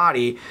by the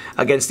body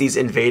against these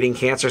invading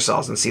cancer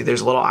cells. And see,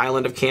 there's a little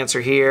island of cancer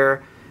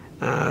here.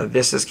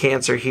 This is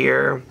cancer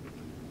here.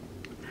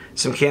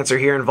 Some cancer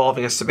here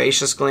involving a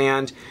sebaceous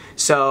gland.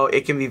 So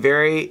it can be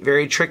very,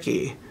 very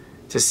tricky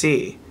to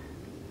see.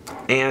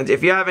 And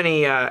if you have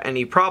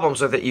any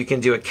problems with it, you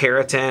can do a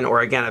keratin or,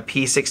 again, a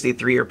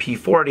P63 or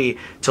P40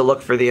 to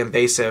look for the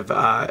invasive,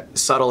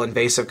 subtle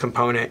invasive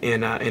component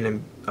in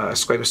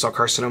squamous cell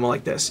carcinoma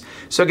like this.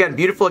 So again,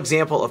 beautiful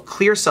example of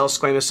clear cell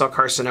squamous cell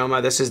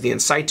carcinoma. This is the in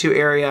situ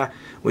area.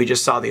 We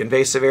just saw the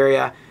invasive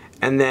area.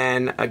 And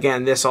then,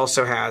 again, this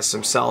also has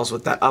some cells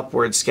with that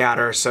upward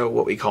scatter, so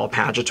what we call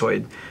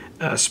pagetoid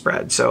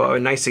spread. So a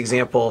nice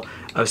example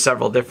of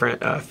several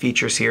different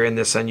features here in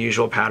this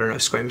unusual pattern of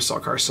squamous cell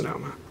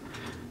carcinoma.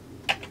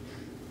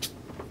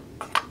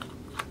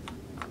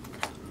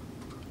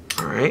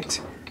 All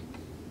right.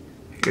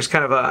 Here's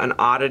kind of an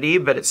oddity,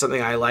 but it's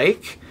something I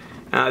like.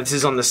 This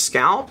is on the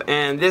scalp,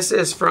 and this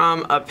is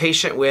from a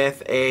patient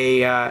with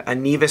a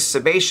nevus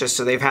sebaceous.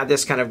 So they've had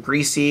this kind of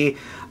greasy,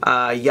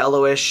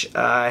 yellowish,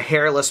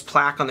 hairless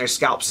plaque on their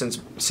scalp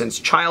since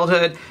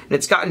childhood, and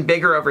it's gotten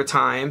bigger over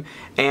time.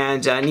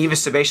 And nevus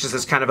sebaceous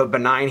is kind of a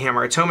benign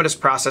hamartomatous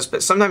process,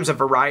 but sometimes a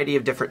variety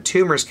of different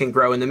tumors can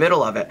grow in the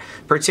middle of it,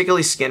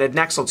 particularly skin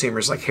adnexal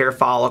tumors like hair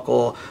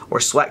follicle or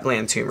sweat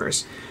gland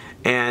tumors.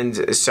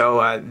 And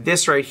so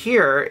this right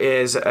here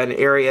is an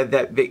area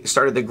that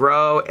started to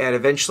grow and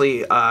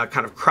eventually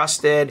kind of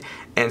crusted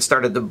and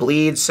started to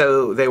bleed,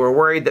 so they were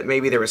worried that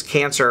maybe there was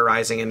cancer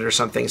arising in it or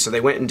something, so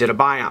they went and did a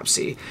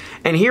biopsy.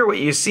 And here what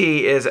you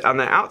see is on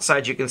the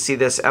outside you can see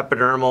this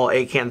epidermal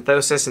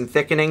acanthosis and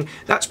thickening.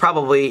 That's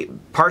probably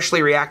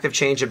partially reactive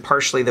change and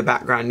partially the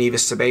background nevus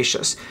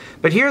sebaceous.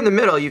 But here in the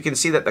middle you can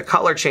see that the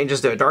color changes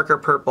to a darker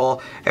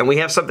purple, and we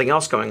have something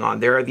else going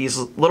on. There are these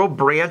little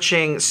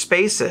branching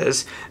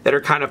spaces that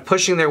are kind of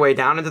pushing their way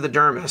down into the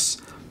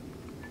dermis.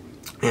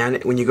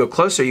 And when you go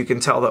closer, you can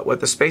tell that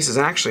what the spaces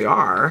actually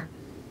are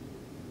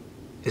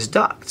is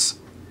ducts.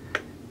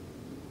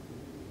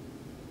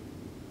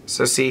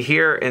 So see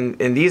here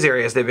in these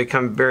areas, they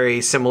become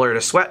very similar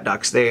to sweat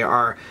ducts. They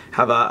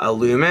have a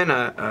lumen,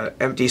 a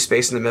empty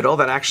space in the middle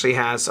that actually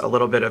has a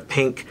little bit of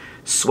pink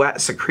sweat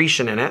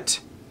secretion in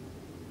it.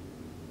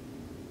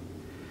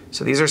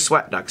 So these are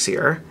sweat ducts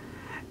here,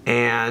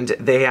 and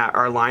they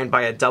are lined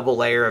by a double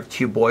layer of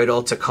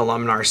cuboidal to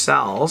columnar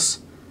cells.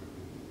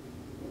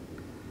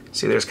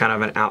 See, there's kind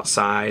of an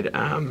outside,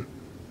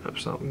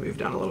 oops, I'll move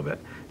down a little bit.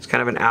 It's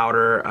kind of an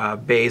outer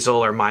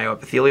basal or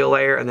myoepithelial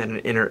layer, and then an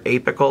inner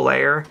apical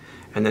layer,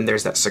 and then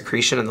there's that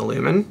secretion in the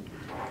lumen.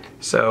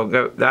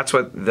 So that's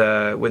what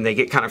when they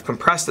get kind of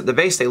compressed at the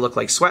base, they look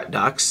like sweat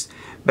ducts.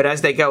 But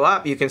as they go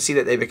up, you can see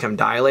that they become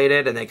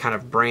dilated and they kind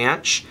of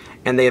branch,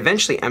 and they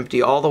eventually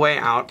empty all the way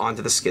out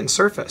onto the skin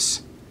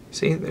surface.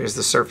 See, there's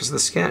the surface of the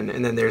skin,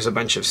 and then there's a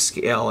bunch of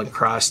scale and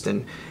crust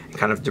and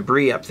kind of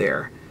debris up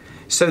there.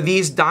 So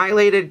these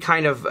dilated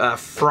kind of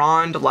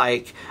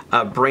frond-like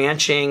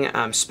branching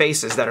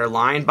spaces that are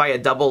lined by a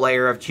double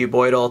layer of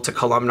cuboidal to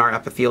columnar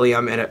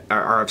epithelium and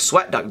are of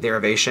sweat duct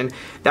derivation,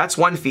 that's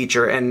one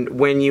feature. And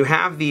when you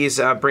have these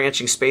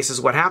branching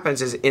spaces, what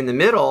happens is in the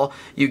middle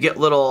you get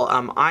little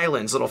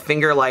islands, little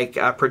finger-like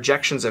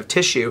projections of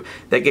tissue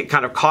that get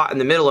kind of caught in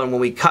the middle, and when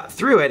we cut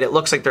through it, it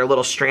looks like they're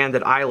little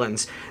stranded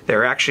islands.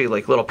 They're actually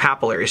like little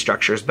papillary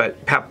structures,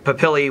 but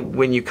papillae,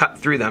 when you cut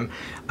through them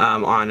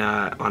on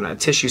a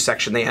tissue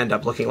section, they end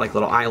up looking like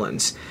little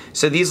islands.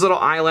 So these little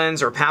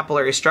islands or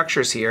papillary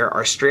structures here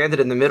are stranded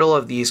in the middle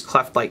of these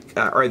cleft-like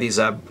or these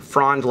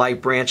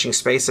frond-like branching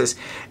spaces,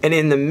 and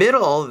in the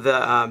middle,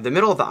 the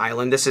middle of the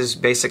island, this is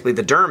basically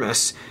the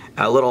dermis.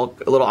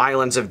 Little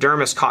islands of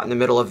dermis caught in the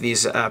middle of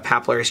these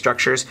papillary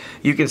structures.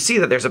 You can see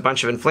that there's a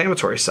bunch of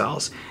inflammatory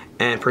cells,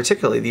 and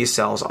particularly these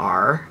cells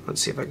are,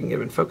 let's see if I can get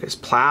them in focus,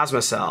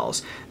 plasma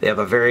cells. They have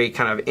a very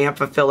kind of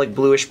amphiphilic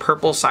bluish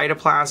purple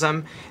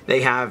cytoplasm.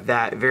 They have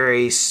that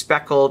very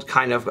speckled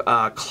kind of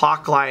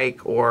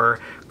clock-like or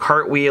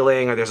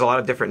cartwheeling, or there's a lot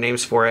of different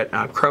names for it,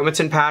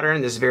 chromatin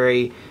pattern.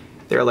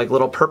 They're like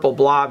little purple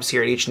blobs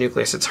here at each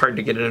nucleus. It's hard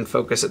to get it in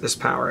focus at this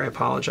power, I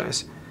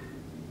apologize.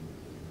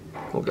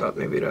 We'll go up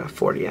maybe to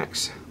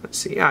 40x. Let's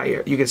see.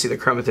 Here you can see the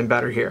chromatin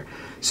better here.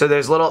 So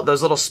there's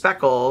those little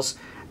speckles,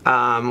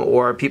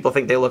 or people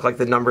think they look like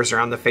the numbers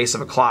around the face of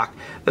a clock.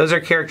 Those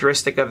are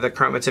characteristic of the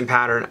chromatin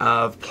pattern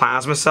of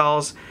plasma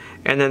cells.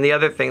 And then the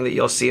other thing that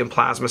you'll see in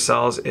plasma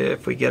cells,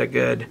 if we get a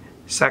good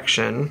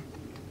section,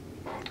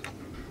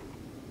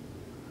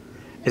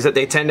 is that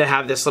they tend to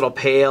have this little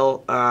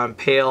pale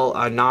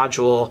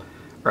nodule,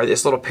 or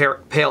this little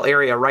pale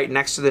area right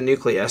next to the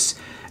nucleus.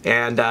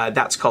 And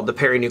that's called the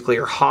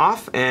perinuclear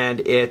Hoff,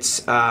 and it's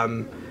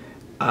a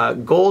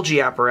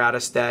Golgi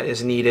apparatus that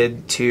is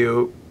needed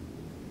to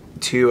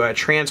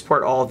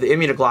transport all of the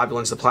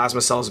immunoglobulins the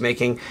plasma cell is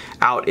making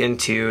out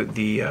into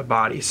the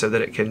body, so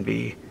that it can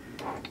be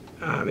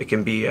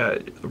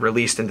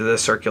released into the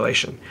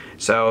circulation.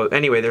 So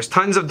anyway, there's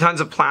tons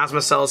of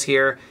plasma cells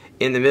here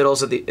in the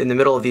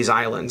middle of these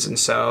islands, and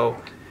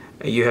so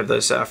you have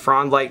those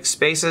frond-like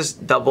spaces,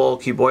 double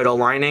cuboidal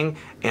lining,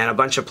 and a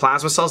bunch of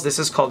plasma cells. This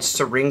is called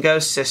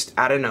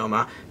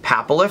Syringocystadenoma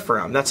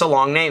papilliferum. That's a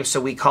long name, so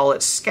we call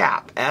it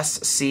SCAP,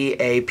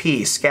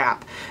 S-C-A-P.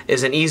 SCAP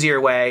is an easier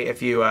way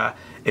if you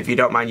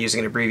don't mind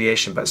using an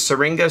abbreviation. But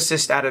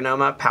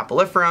Syringocystadenoma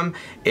papilliferum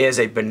is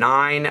a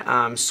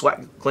benign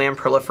sweat gland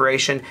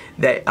proliferation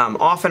that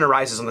often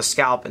arises on the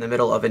scalp in the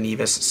middle of a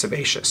nevus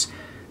sebaceous.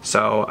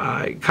 So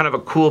kind of a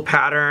cool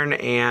pattern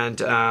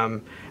and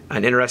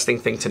an interesting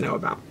thing to know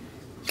about.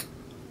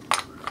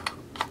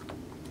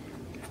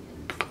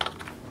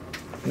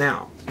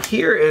 Now,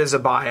 here is a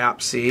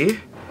biopsy.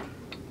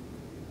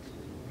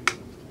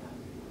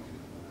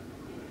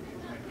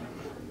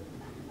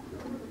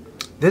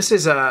 This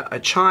is a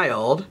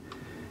child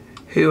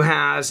who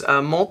has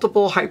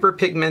multiple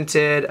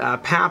hyperpigmented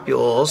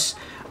papules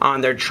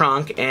on their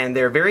trunk, and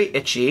they're very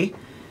itchy.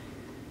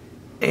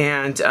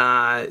 And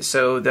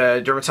so the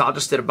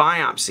dermatologist did a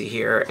biopsy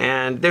here,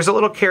 and there's a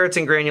little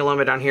keratin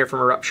granuloma down here from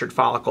a ruptured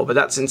follicle, but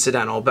that's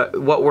incidental. But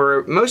what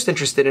we're most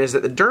interested in is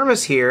that the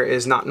dermis here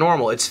is not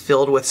normal. It's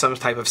filled with some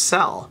type of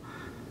cell.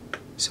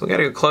 So we got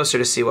to go closer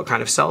to see what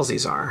kind of cells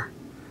these are.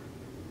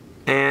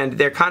 And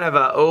they're kind of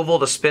oval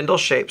to spindle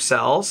shaped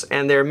cells,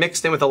 and they're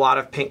mixed in with a lot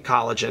of pink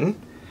collagen.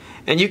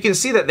 And you can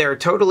see that they're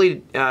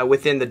totally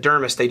within the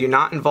dermis. They do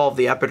not involve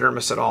the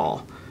epidermis at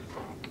all.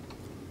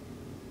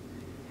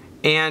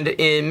 And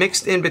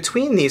mixed in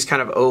between these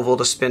kind of oval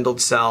to spindled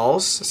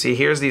cells, see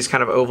here's these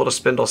kind of oval to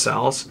spindle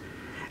cells,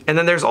 And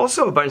then there's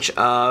also a bunch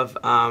of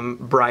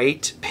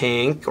bright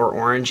pink or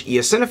orange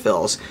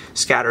eosinophils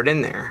scattered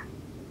in there.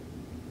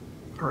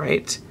 All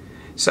right.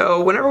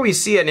 So whenever we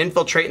see an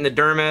infiltrate in the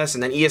dermis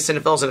and then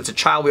eosinophils and it's a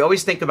child, we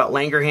always think about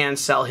Langerhans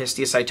cell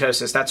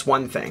histiocytosis. That's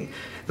one thing.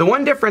 The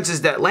one difference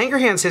is that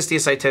Langerhans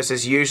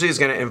histiocytosis usually is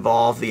going to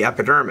involve the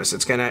epidermis.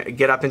 It's going to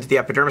get up into the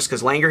epidermis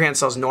because Langerhans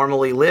cells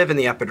normally live in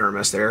the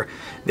epidermis.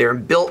 They're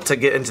built to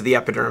get into the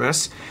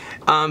epidermis.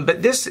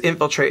 But this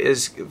infiltrate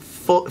is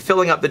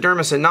filling up the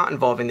dermis and not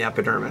involving the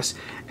epidermis.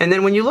 And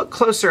then when you look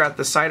closer at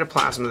the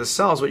cytoplasm of the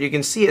cells, what you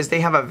can see is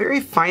they have a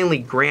very finely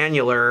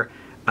granular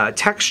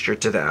texture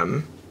to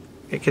them.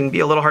 It can be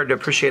a little hard to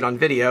appreciate on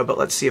video, but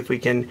let's see if we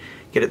can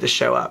get it to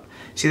show up.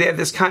 See, they have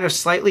this kind of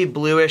slightly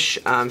bluish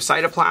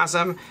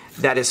cytoplasm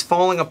that is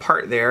falling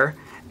apart there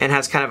and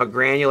has kind of a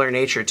granular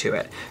nature to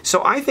it.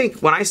 So I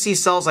think when I see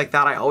cells like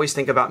that, I always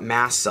think about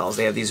mast cells.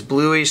 They have these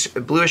bluish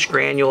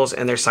granules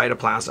in their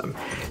cytoplasm.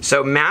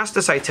 So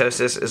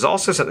mastocytosis is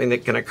also something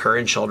that can occur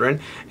in children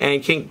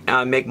and can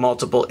make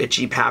multiple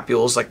itchy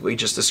papules like we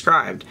just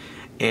described.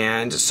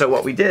 And so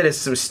what we did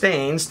is some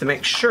stains to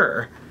make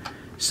sure.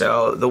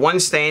 So the one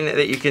stain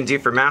that you can do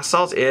for mast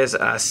cells is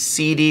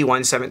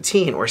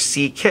CD117 or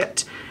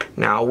C-KIT.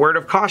 Now, word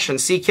of caution,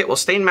 C-KIT will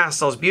stain mast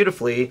cells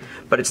beautifully,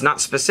 but it's not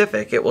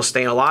specific. It will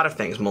stain a lot of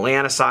things.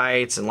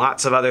 Melanocytes and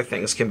lots of other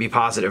things can be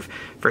positive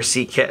for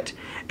C-KIT.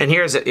 And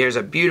here's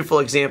a beautiful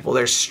example.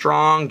 There's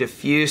strong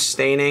diffuse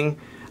staining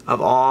of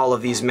all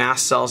of these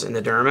mast cells in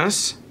the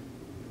dermis.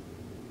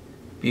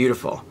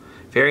 Beautiful.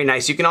 Very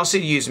nice. You can also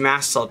use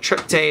mast cell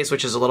tryptase,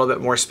 which is a little bit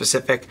more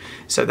specific,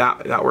 so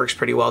that works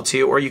pretty well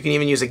too. Or you can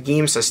even use a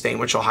Giemsa stain,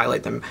 which will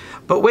highlight them.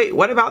 But wait,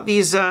 what about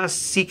these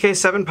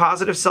CK7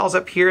 positive cells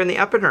up here in the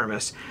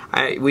epidermis?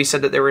 We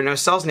said that there were no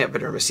cells in the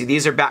epidermis. See,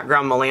 these are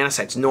background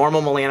melanocytes,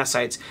 normal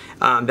melanocytes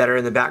that are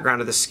in the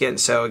background of the skin.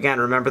 So again,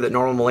 remember that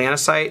normal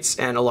melanocytes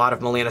and a lot of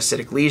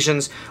melanocytic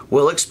lesions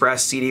will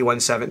express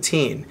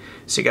CD117.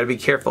 So you got to be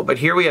careful. But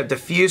here we have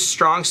diffuse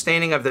strong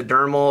staining of the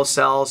dermal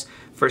cells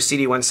for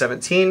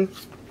CD117.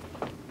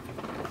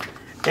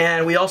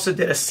 And we also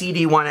did a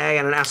CD1A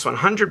and an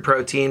S100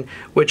 protein,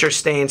 which are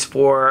stains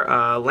for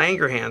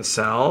Langerhans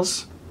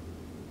cells.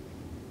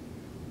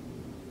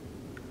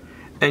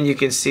 And you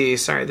can see,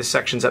 sorry, this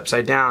section's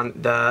upside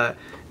down,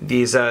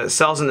 these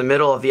cells in the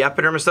middle of the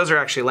epidermis, those are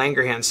actually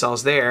Langerhans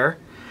cells there.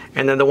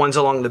 And then the ones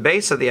along the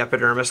base of the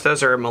epidermis,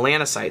 those are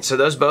melanocytes. So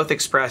those both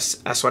express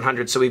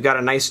S100. So we've got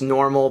a nice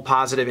normal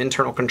positive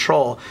internal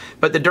control.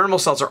 But the dermal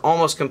cells are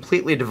almost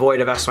completely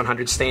devoid of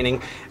S100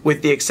 staining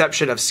with the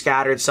exception of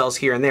scattered cells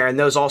here and there. And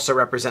those also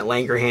represent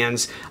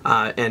Langerhans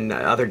and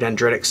other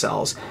dendritic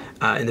cells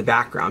in the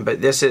background.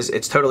 But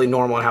it's totally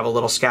normal to have a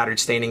little scattered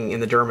staining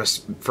in the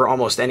dermis for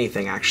almost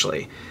anything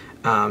actually.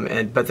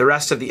 But the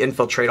rest of the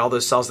infiltrate, all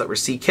those cells that were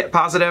C-KIT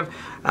positive,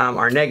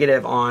 are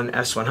negative on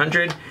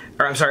S100.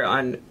 Or I'm sorry,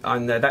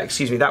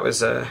 that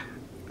was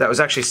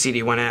actually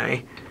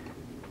CD1A.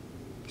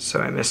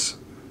 So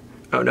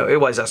oh no, it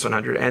was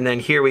S100. And then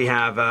here we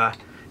have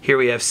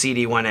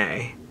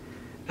CD1A,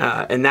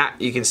 and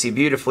that you can see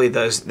beautifully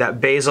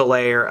that basal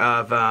layer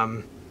of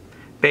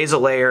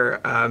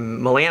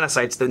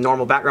melanocytes, the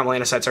normal background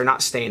melanocytes are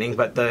not staining,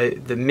 but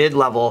the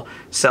mid-level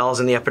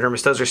cells in the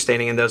epidermis, those are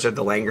staining, and those are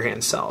the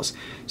Langerhans cells.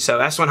 So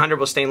S100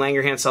 will stain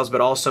Langerhans cells,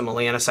 but also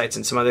melanocytes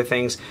and some other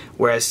things,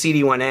 whereas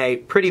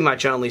CD1A pretty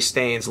much only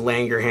stains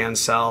Langerhans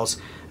cells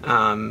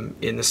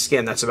in the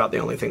skin. That's about the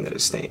only thing that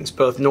it stains,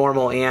 both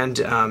normal and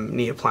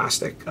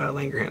neoplastic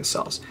Langerhans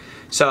cells.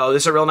 So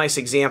this is a real nice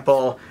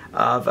example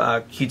of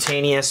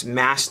cutaneous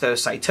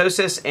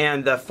mastocytosis,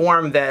 and the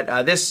form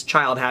that this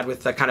child had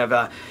with the kind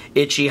of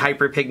itchy,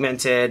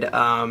 hyperpigmented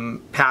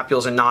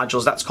papules and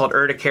nodules, that's called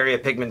urticaria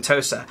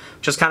pigmentosa,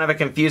 which is kind of a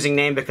confusing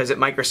name because it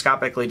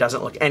microscopically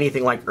doesn't look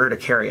anything like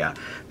urticaria.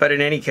 But in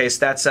any case,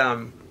 that's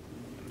a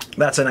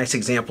nice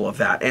example of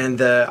that.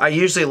 And I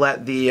usually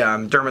let the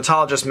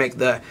dermatologist make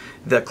the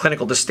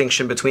clinical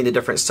distinction between the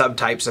different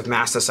subtypes of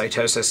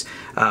mastocytosis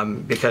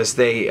because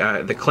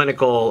the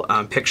clinical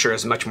picture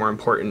is much more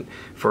important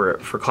for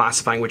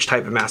classifying which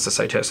type of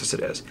mastocytosis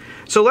it is.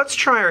 So let's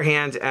try our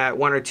hand at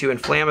one or two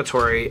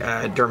inflammatory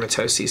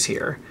dermatoses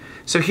here.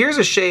 So here's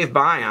a shave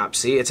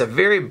biopsy. It's a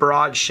very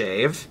broad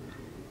shave.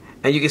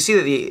 And you can see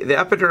that the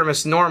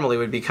epidermis normally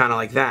would be kind of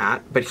like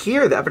that, but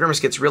here the epidermis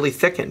gets really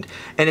thickened.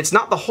 And it's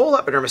not the whole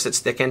epidermis that's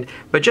thickened,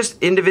 but just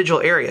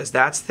individual areas.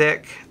 That's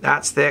thick,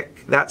 that's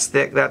thick, that's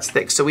thick, that's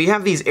thick. So we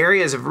have these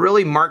areas of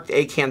really marked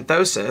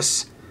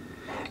acanthosis,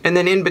 and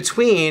then in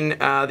between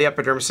the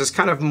epidermis is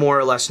kind of more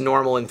or less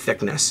normal in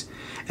thickness.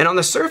 And on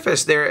the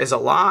surface there is a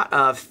lot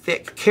of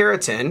thick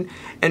keratin,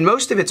 and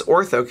most of it's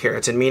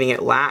orthokeratin, meaning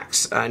it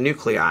lacks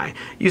nuclei.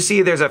 You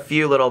see there's a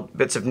few little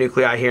bits of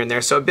nuclei here and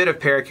there, so a bit of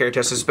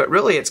parakeratosis, but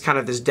really it's kind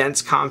of this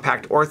dense,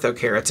 compact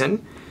orthokeratin.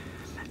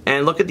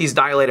 And look at these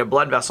dilated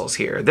blood vessels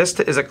here. This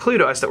is a clue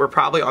to us that we're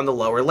probably on the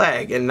lower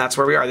leg, and that's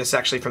where we are. This is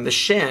actually from the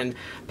shin.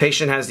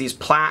 Patient has these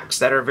plaques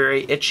that are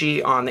very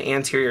itchy on the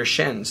anterior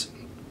shins.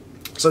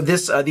 So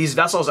these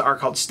vessels are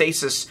called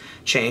stasis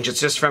change. It's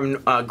just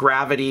from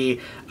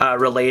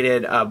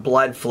gravity-related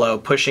blood flow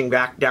pushing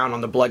back down on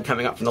the blood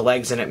coming up from the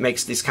legs, and it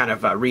makes these kind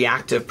of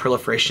reactive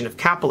proliferation of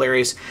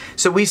capillaries.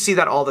 So we see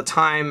that all the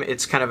time.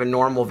 It's kind of a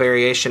normal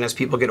variation. As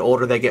people get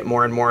older, they get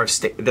more and more of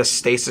this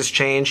stasis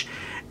change.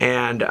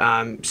 And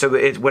so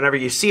whenever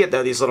you see it,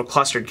 though, these little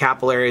clustered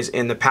capillaries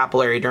in the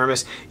papillary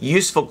dermis,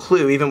 useful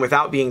clue, even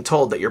without being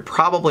told, that you're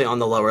probably on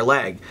the lower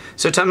leg.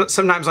 So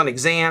sometimes on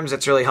exams,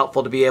 it's really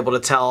helpful to be able to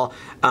tell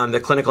the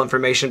clinical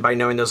information by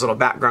knowing those little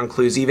background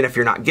clues, even if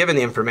you're not given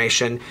the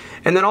information.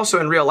 And then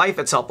also in real life,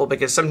 it's helpful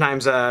because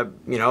sometimes,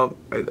 you know,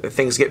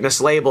 things get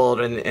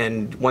mislabeled,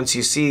 and once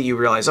you see, you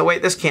realize, oh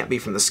wait, this can't be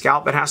from the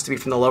scalp, it has to be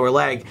from the lower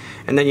leg,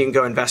 and then you can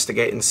go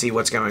investigate and see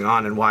what's going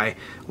on and why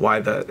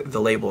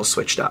the label is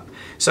switched up.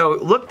 So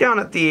look down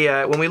at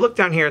the, when we look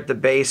down here at the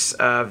base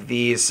of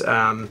these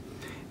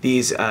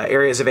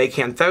areas of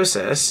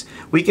acanthosis,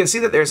 we can see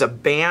that there's a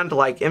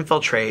band-like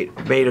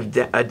infiltrate made of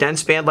a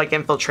dense band-like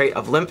infiltrate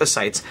of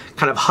lymphocytes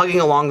kind of hugging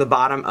along the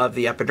bottom of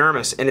the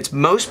epidermis, and it's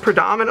most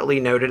predominantly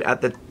noted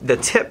at the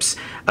tips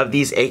of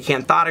these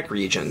acanthotic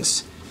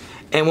regions.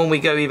 And when we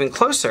go even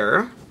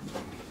closer,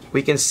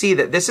 we can see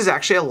that this is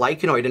actually a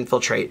lichenoid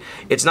infiltrate.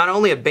 It's not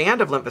only a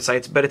band of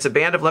lymphocytes, but it's a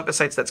band of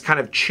lymphocytes that's kind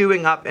of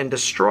chewing up and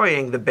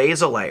destroying the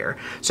basal layer.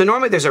 So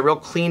normally there's a real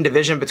clean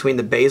division between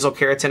the basal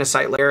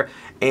keratinocyte layer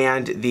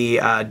and the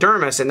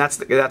dermis, and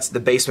that's the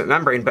basement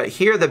membrane. But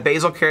here the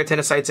basal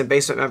keratinocytes and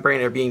basement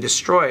membrane are being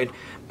destroyed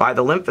by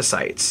the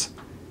lymphocytes.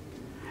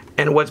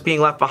 And what's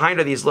being left behind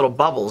are these little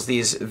bubbles,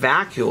 these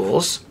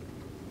vacuoles.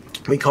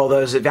 We call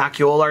those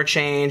vacuolar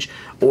change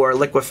or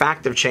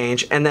liquefactive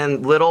change, and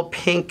then little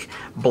pink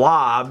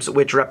blobs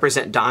which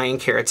represent dying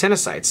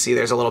keratinocytes. See,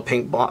 there's a little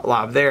pink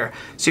blob there.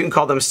 So you can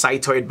call them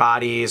cytoid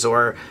bodies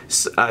or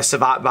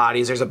savat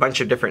bodies. There's a bunch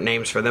of different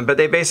names for them, but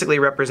they basically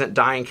represent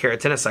dying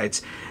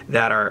keratinocytes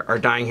that are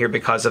dying here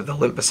because of the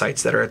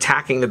lymphocytes that are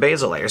attacking the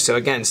basal layer. So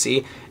again,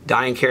 see,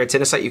 dying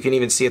keratinocyte, you can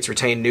even see its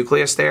retained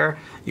nucleus there.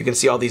 You can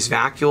see all these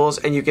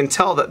vacuoles, and you can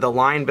tell that the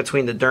line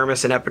between the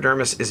dermis and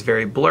epidermis is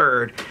very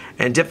blurred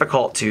and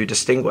difficult to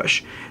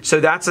distinguish. So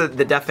that's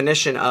the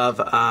definition of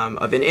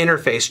an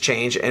interface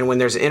change, and when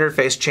there's an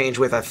interface change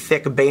with a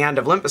thick band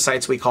of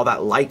lymphocytes, we call that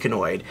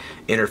lichenoid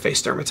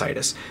interface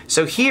dermatitis.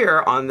 So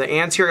here on the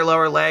anterior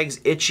lower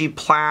legs, itchy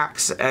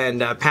plaques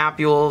and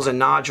papules and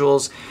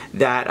nodules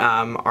that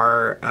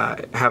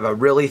have a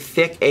really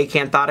thick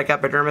acanthotic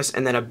epidermis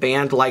and then a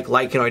band-like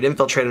lichenoid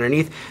infiltrate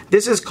underneath.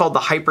 This is called the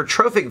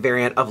hypertrophic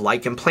variant of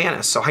lichen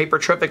planus. So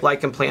hypertrophic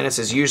lichen planus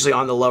is usually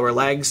on the lower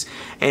legs,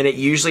 and it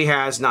usually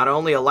has not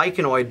only a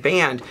lichenoid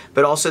band,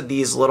 but also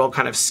these little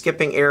kind of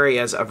skipping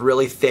areas of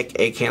really thick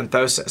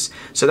acanthosis.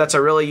 So that's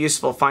a really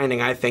useful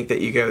finding, I think, that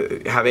you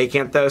have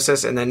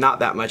acanthosis and then not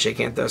that much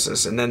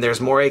acanthosis, and then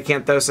there's more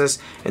acanthosis,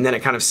 and then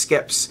it kind of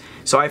skips.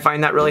 So I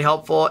find that really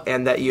helpful,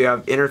 and that you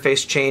have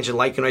interface change and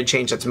lichenoid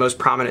change that's most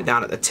prominent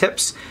down at the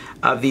tips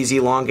of these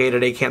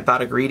elongated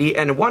acanthotic redi.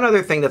 And one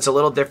other thing that's a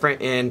little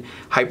different in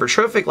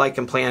hypertrophic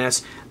lichen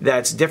planus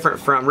that's different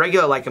from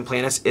regular lichen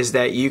planus is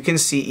that you can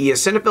see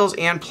eosinophils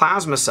and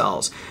plasma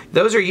cells.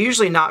 Those are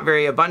usually not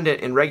very abundant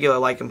in regular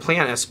lichen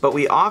planus, but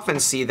we often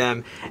see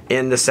them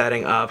in the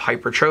setting of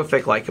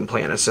hypertrophic lichen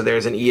planus. So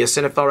there's an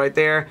eosinophil right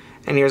there,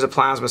 and here's a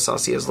plasma cell.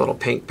 See his little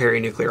pink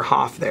perinuclear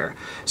Hoff there.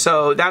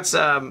 So that's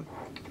a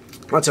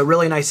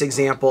really nice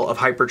example of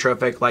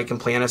hypertrophic lichen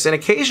planus, and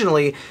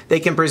occasionally they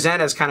can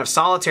present as kind of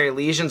solitary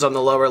lesions on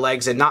the lower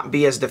legs and not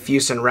be as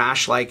diffuse and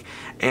rash-like,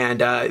 and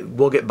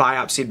we'll get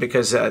biopsied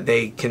because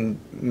they can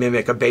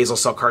mimic a basal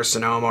cell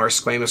carcinoma or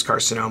squamous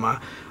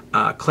carcinoma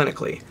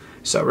clinically.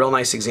 So a real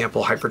nice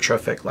example,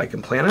 hypertrophic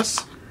lichen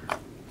planus.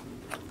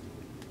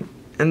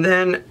 And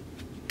then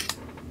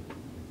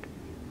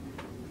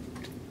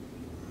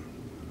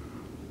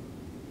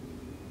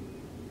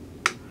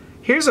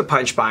here's a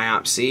punch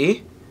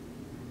biopsy.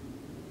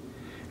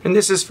 And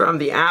this is from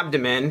the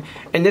abdomen,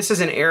 and this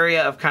is an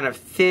area of kind of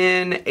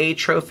thin,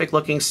 atrophic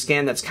looking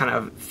skin that's kind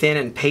of thin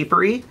and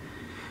papery.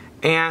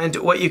 And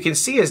what you can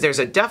see is there's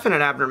a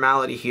definite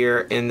abnormality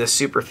here in the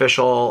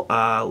superficial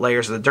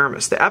layers of the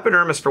dermis. The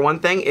epidermis, for one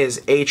thing,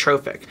 is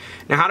atrophic.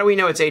 Now, how do we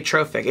know it's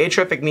atrophic?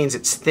 Atrophic means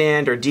it's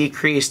thinned or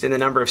decreased in the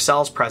number of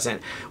cells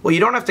present. Well, you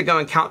don't have to go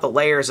and count the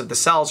layers of the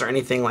cells or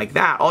anything like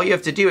that. All you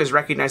have to do is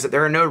recognize that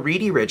there are no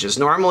reedy ridges.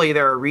 Normally,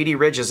 there are reedy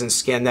ridges in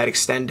skin that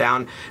extend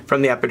down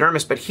from the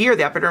epidermis, but here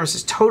the epidermis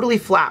is totally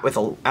flat with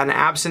an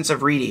absence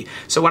of reedy.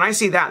 So when I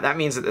see that, that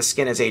means that the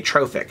skin is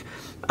atrophic.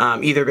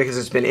 Either because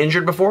it's been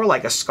injured before,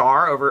 like a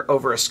scar,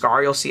 over a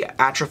scar you'll see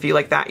atrophy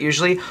like that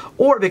usually,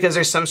 or because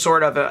there's some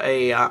sort of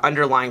a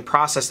underlying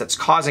process that's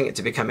causing it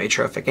to become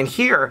atrophic. And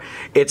here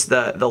it's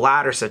the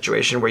latter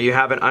situation where you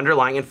have an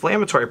underlying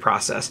inflammatory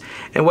process.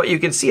 And what you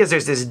can see is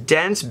there's this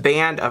dense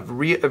band of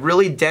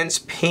really dense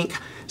pink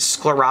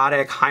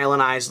sclerotic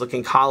hyalinized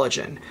looking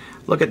collagen.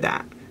 Look at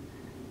that.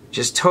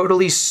 Just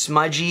totally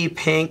smudgy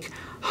pink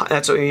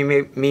That's what we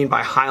mean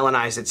by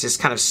hyalinized. It's this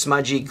kind of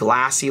smudgy,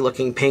 glassy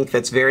looking pink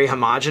that's very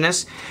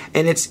homogeneous.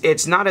 And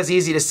it's not as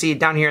easy to see.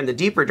 Down here in the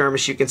deeper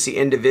dermis, you can see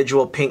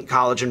individual pink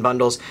collagen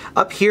bundles.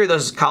 Up here,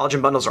 those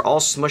collagen bundles are all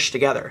smushed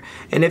together.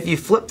 And if you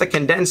flip the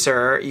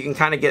condenser, you can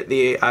kind of get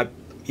the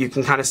you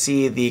can kind of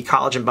see the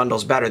collagen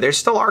bundles better. There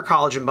still are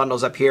collagen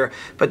bundles up here,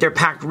 but they're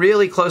packed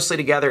really closely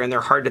together and they're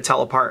hard to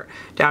tell apart.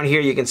 Down here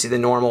you can see the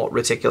normal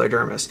reticular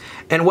dermis.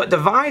 And what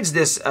divides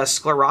this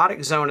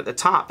sclerotic zone at the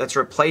top that's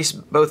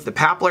replaced both the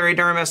papillary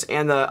dermis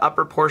and the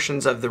upper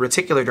portions of the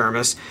reticular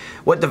dermis,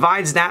 what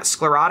divides that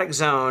sclerotic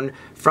zone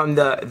from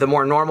the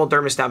more normal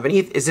dermis down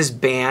beneath is this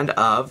band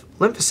of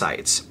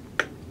lymphocytes.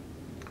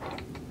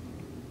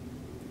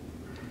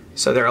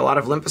 So there are a lot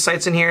of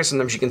lymphocytes in here.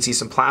 Sometimes you can see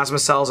some plasma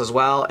cells as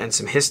well and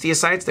some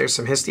histiocytes. There's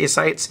some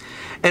histiocytes.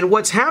 And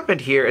what's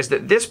happened here is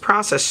that this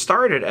process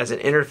started as an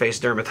interface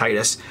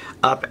dermatitis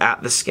up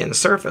at the skin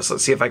surface.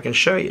 Let's see if I can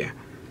show you.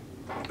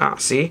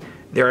 See?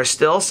 There are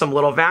still some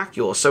little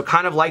vacuoles. So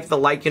kind of like the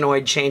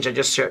lichenoid change I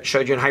just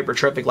showed you in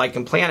hypertrophic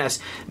lichen planus,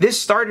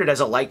 this started as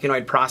a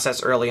lichenoid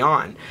process early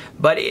on.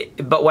 But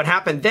what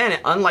happened then,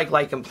 unlike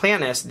lichen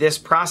planus, this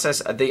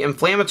process, the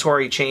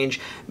inflammatory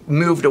change,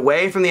 moved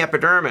away from the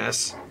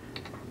epidermis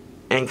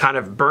and kind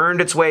of burned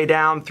its way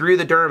down through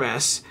the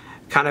dermis,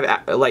 kind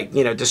of like,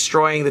 you know,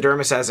 destroying the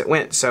dermis as it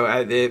went.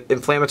 So the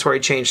inflammatory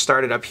change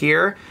started up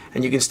here,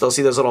 and you can still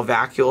see those little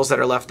vacuoles that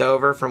are left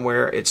over from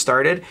where it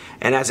started.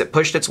 And as it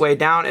pushed its way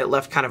down, it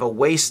left kind of a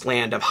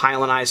wasteland of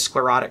hyalinized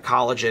sclerotic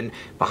collagen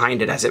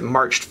behind it as it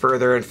marched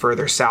further and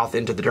further south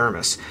into the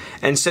dermis.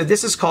 And so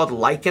this is called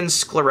lichen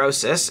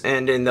sclerosis,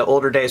 and in the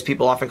older days,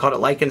 people often called it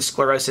lichen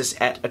sclerosis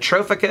et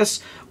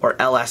atrophicus, or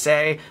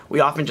LSA. We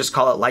often just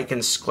call it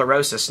lichen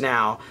sclerosis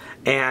now.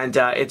 And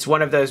it's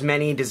one of those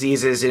many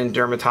diseases in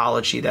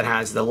dermatology that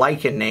has the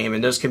lichen name,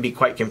 and those can be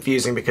quite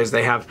confusing because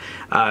they have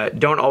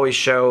don't always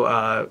show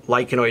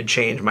lichenoid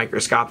change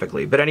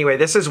microscopically. But anyway,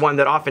 this is one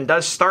that often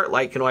does start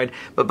lichenoid,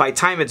 but by the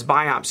time it's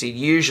biopsied,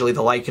 usually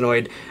the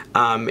lichenoid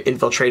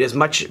infiltrate is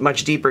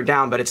much deeper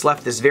down, but it's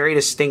left this very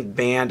distinct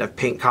band of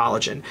pink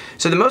collagen.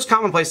 So the most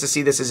common place to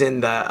see this is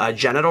in the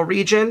genital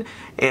region,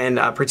 and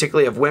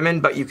particularly of women,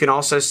 but you can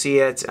also see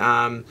it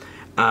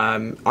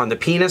on the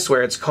penis,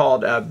 where it's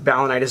called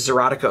balanitis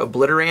xerotica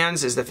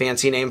obliterans is the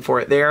fancy name for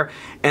it there.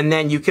 And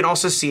then you can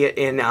also see it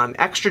in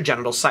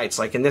extragenital sites,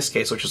 like in this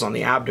case, which is on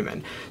the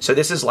abdomen. So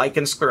this is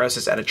lichen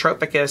sclerosis et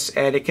atropicus,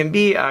 and it can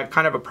be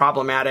kind of a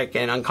problematic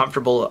and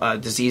uncomfortable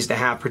disease to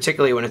have,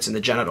 particularly when it's in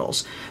the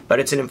genitals. But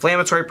it's an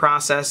inflammatory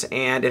process,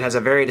 and it has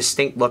a very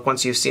distinct look.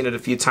 Once you've seen it a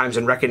few times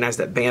and recognize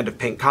that band of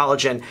pink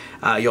collagen,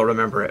 you'll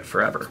remember it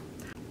forever.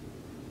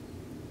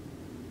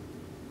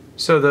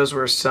 So those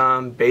were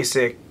some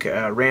basic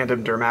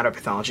random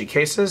dermatopathology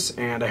cases,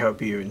 and I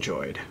hope you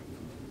enjoyed.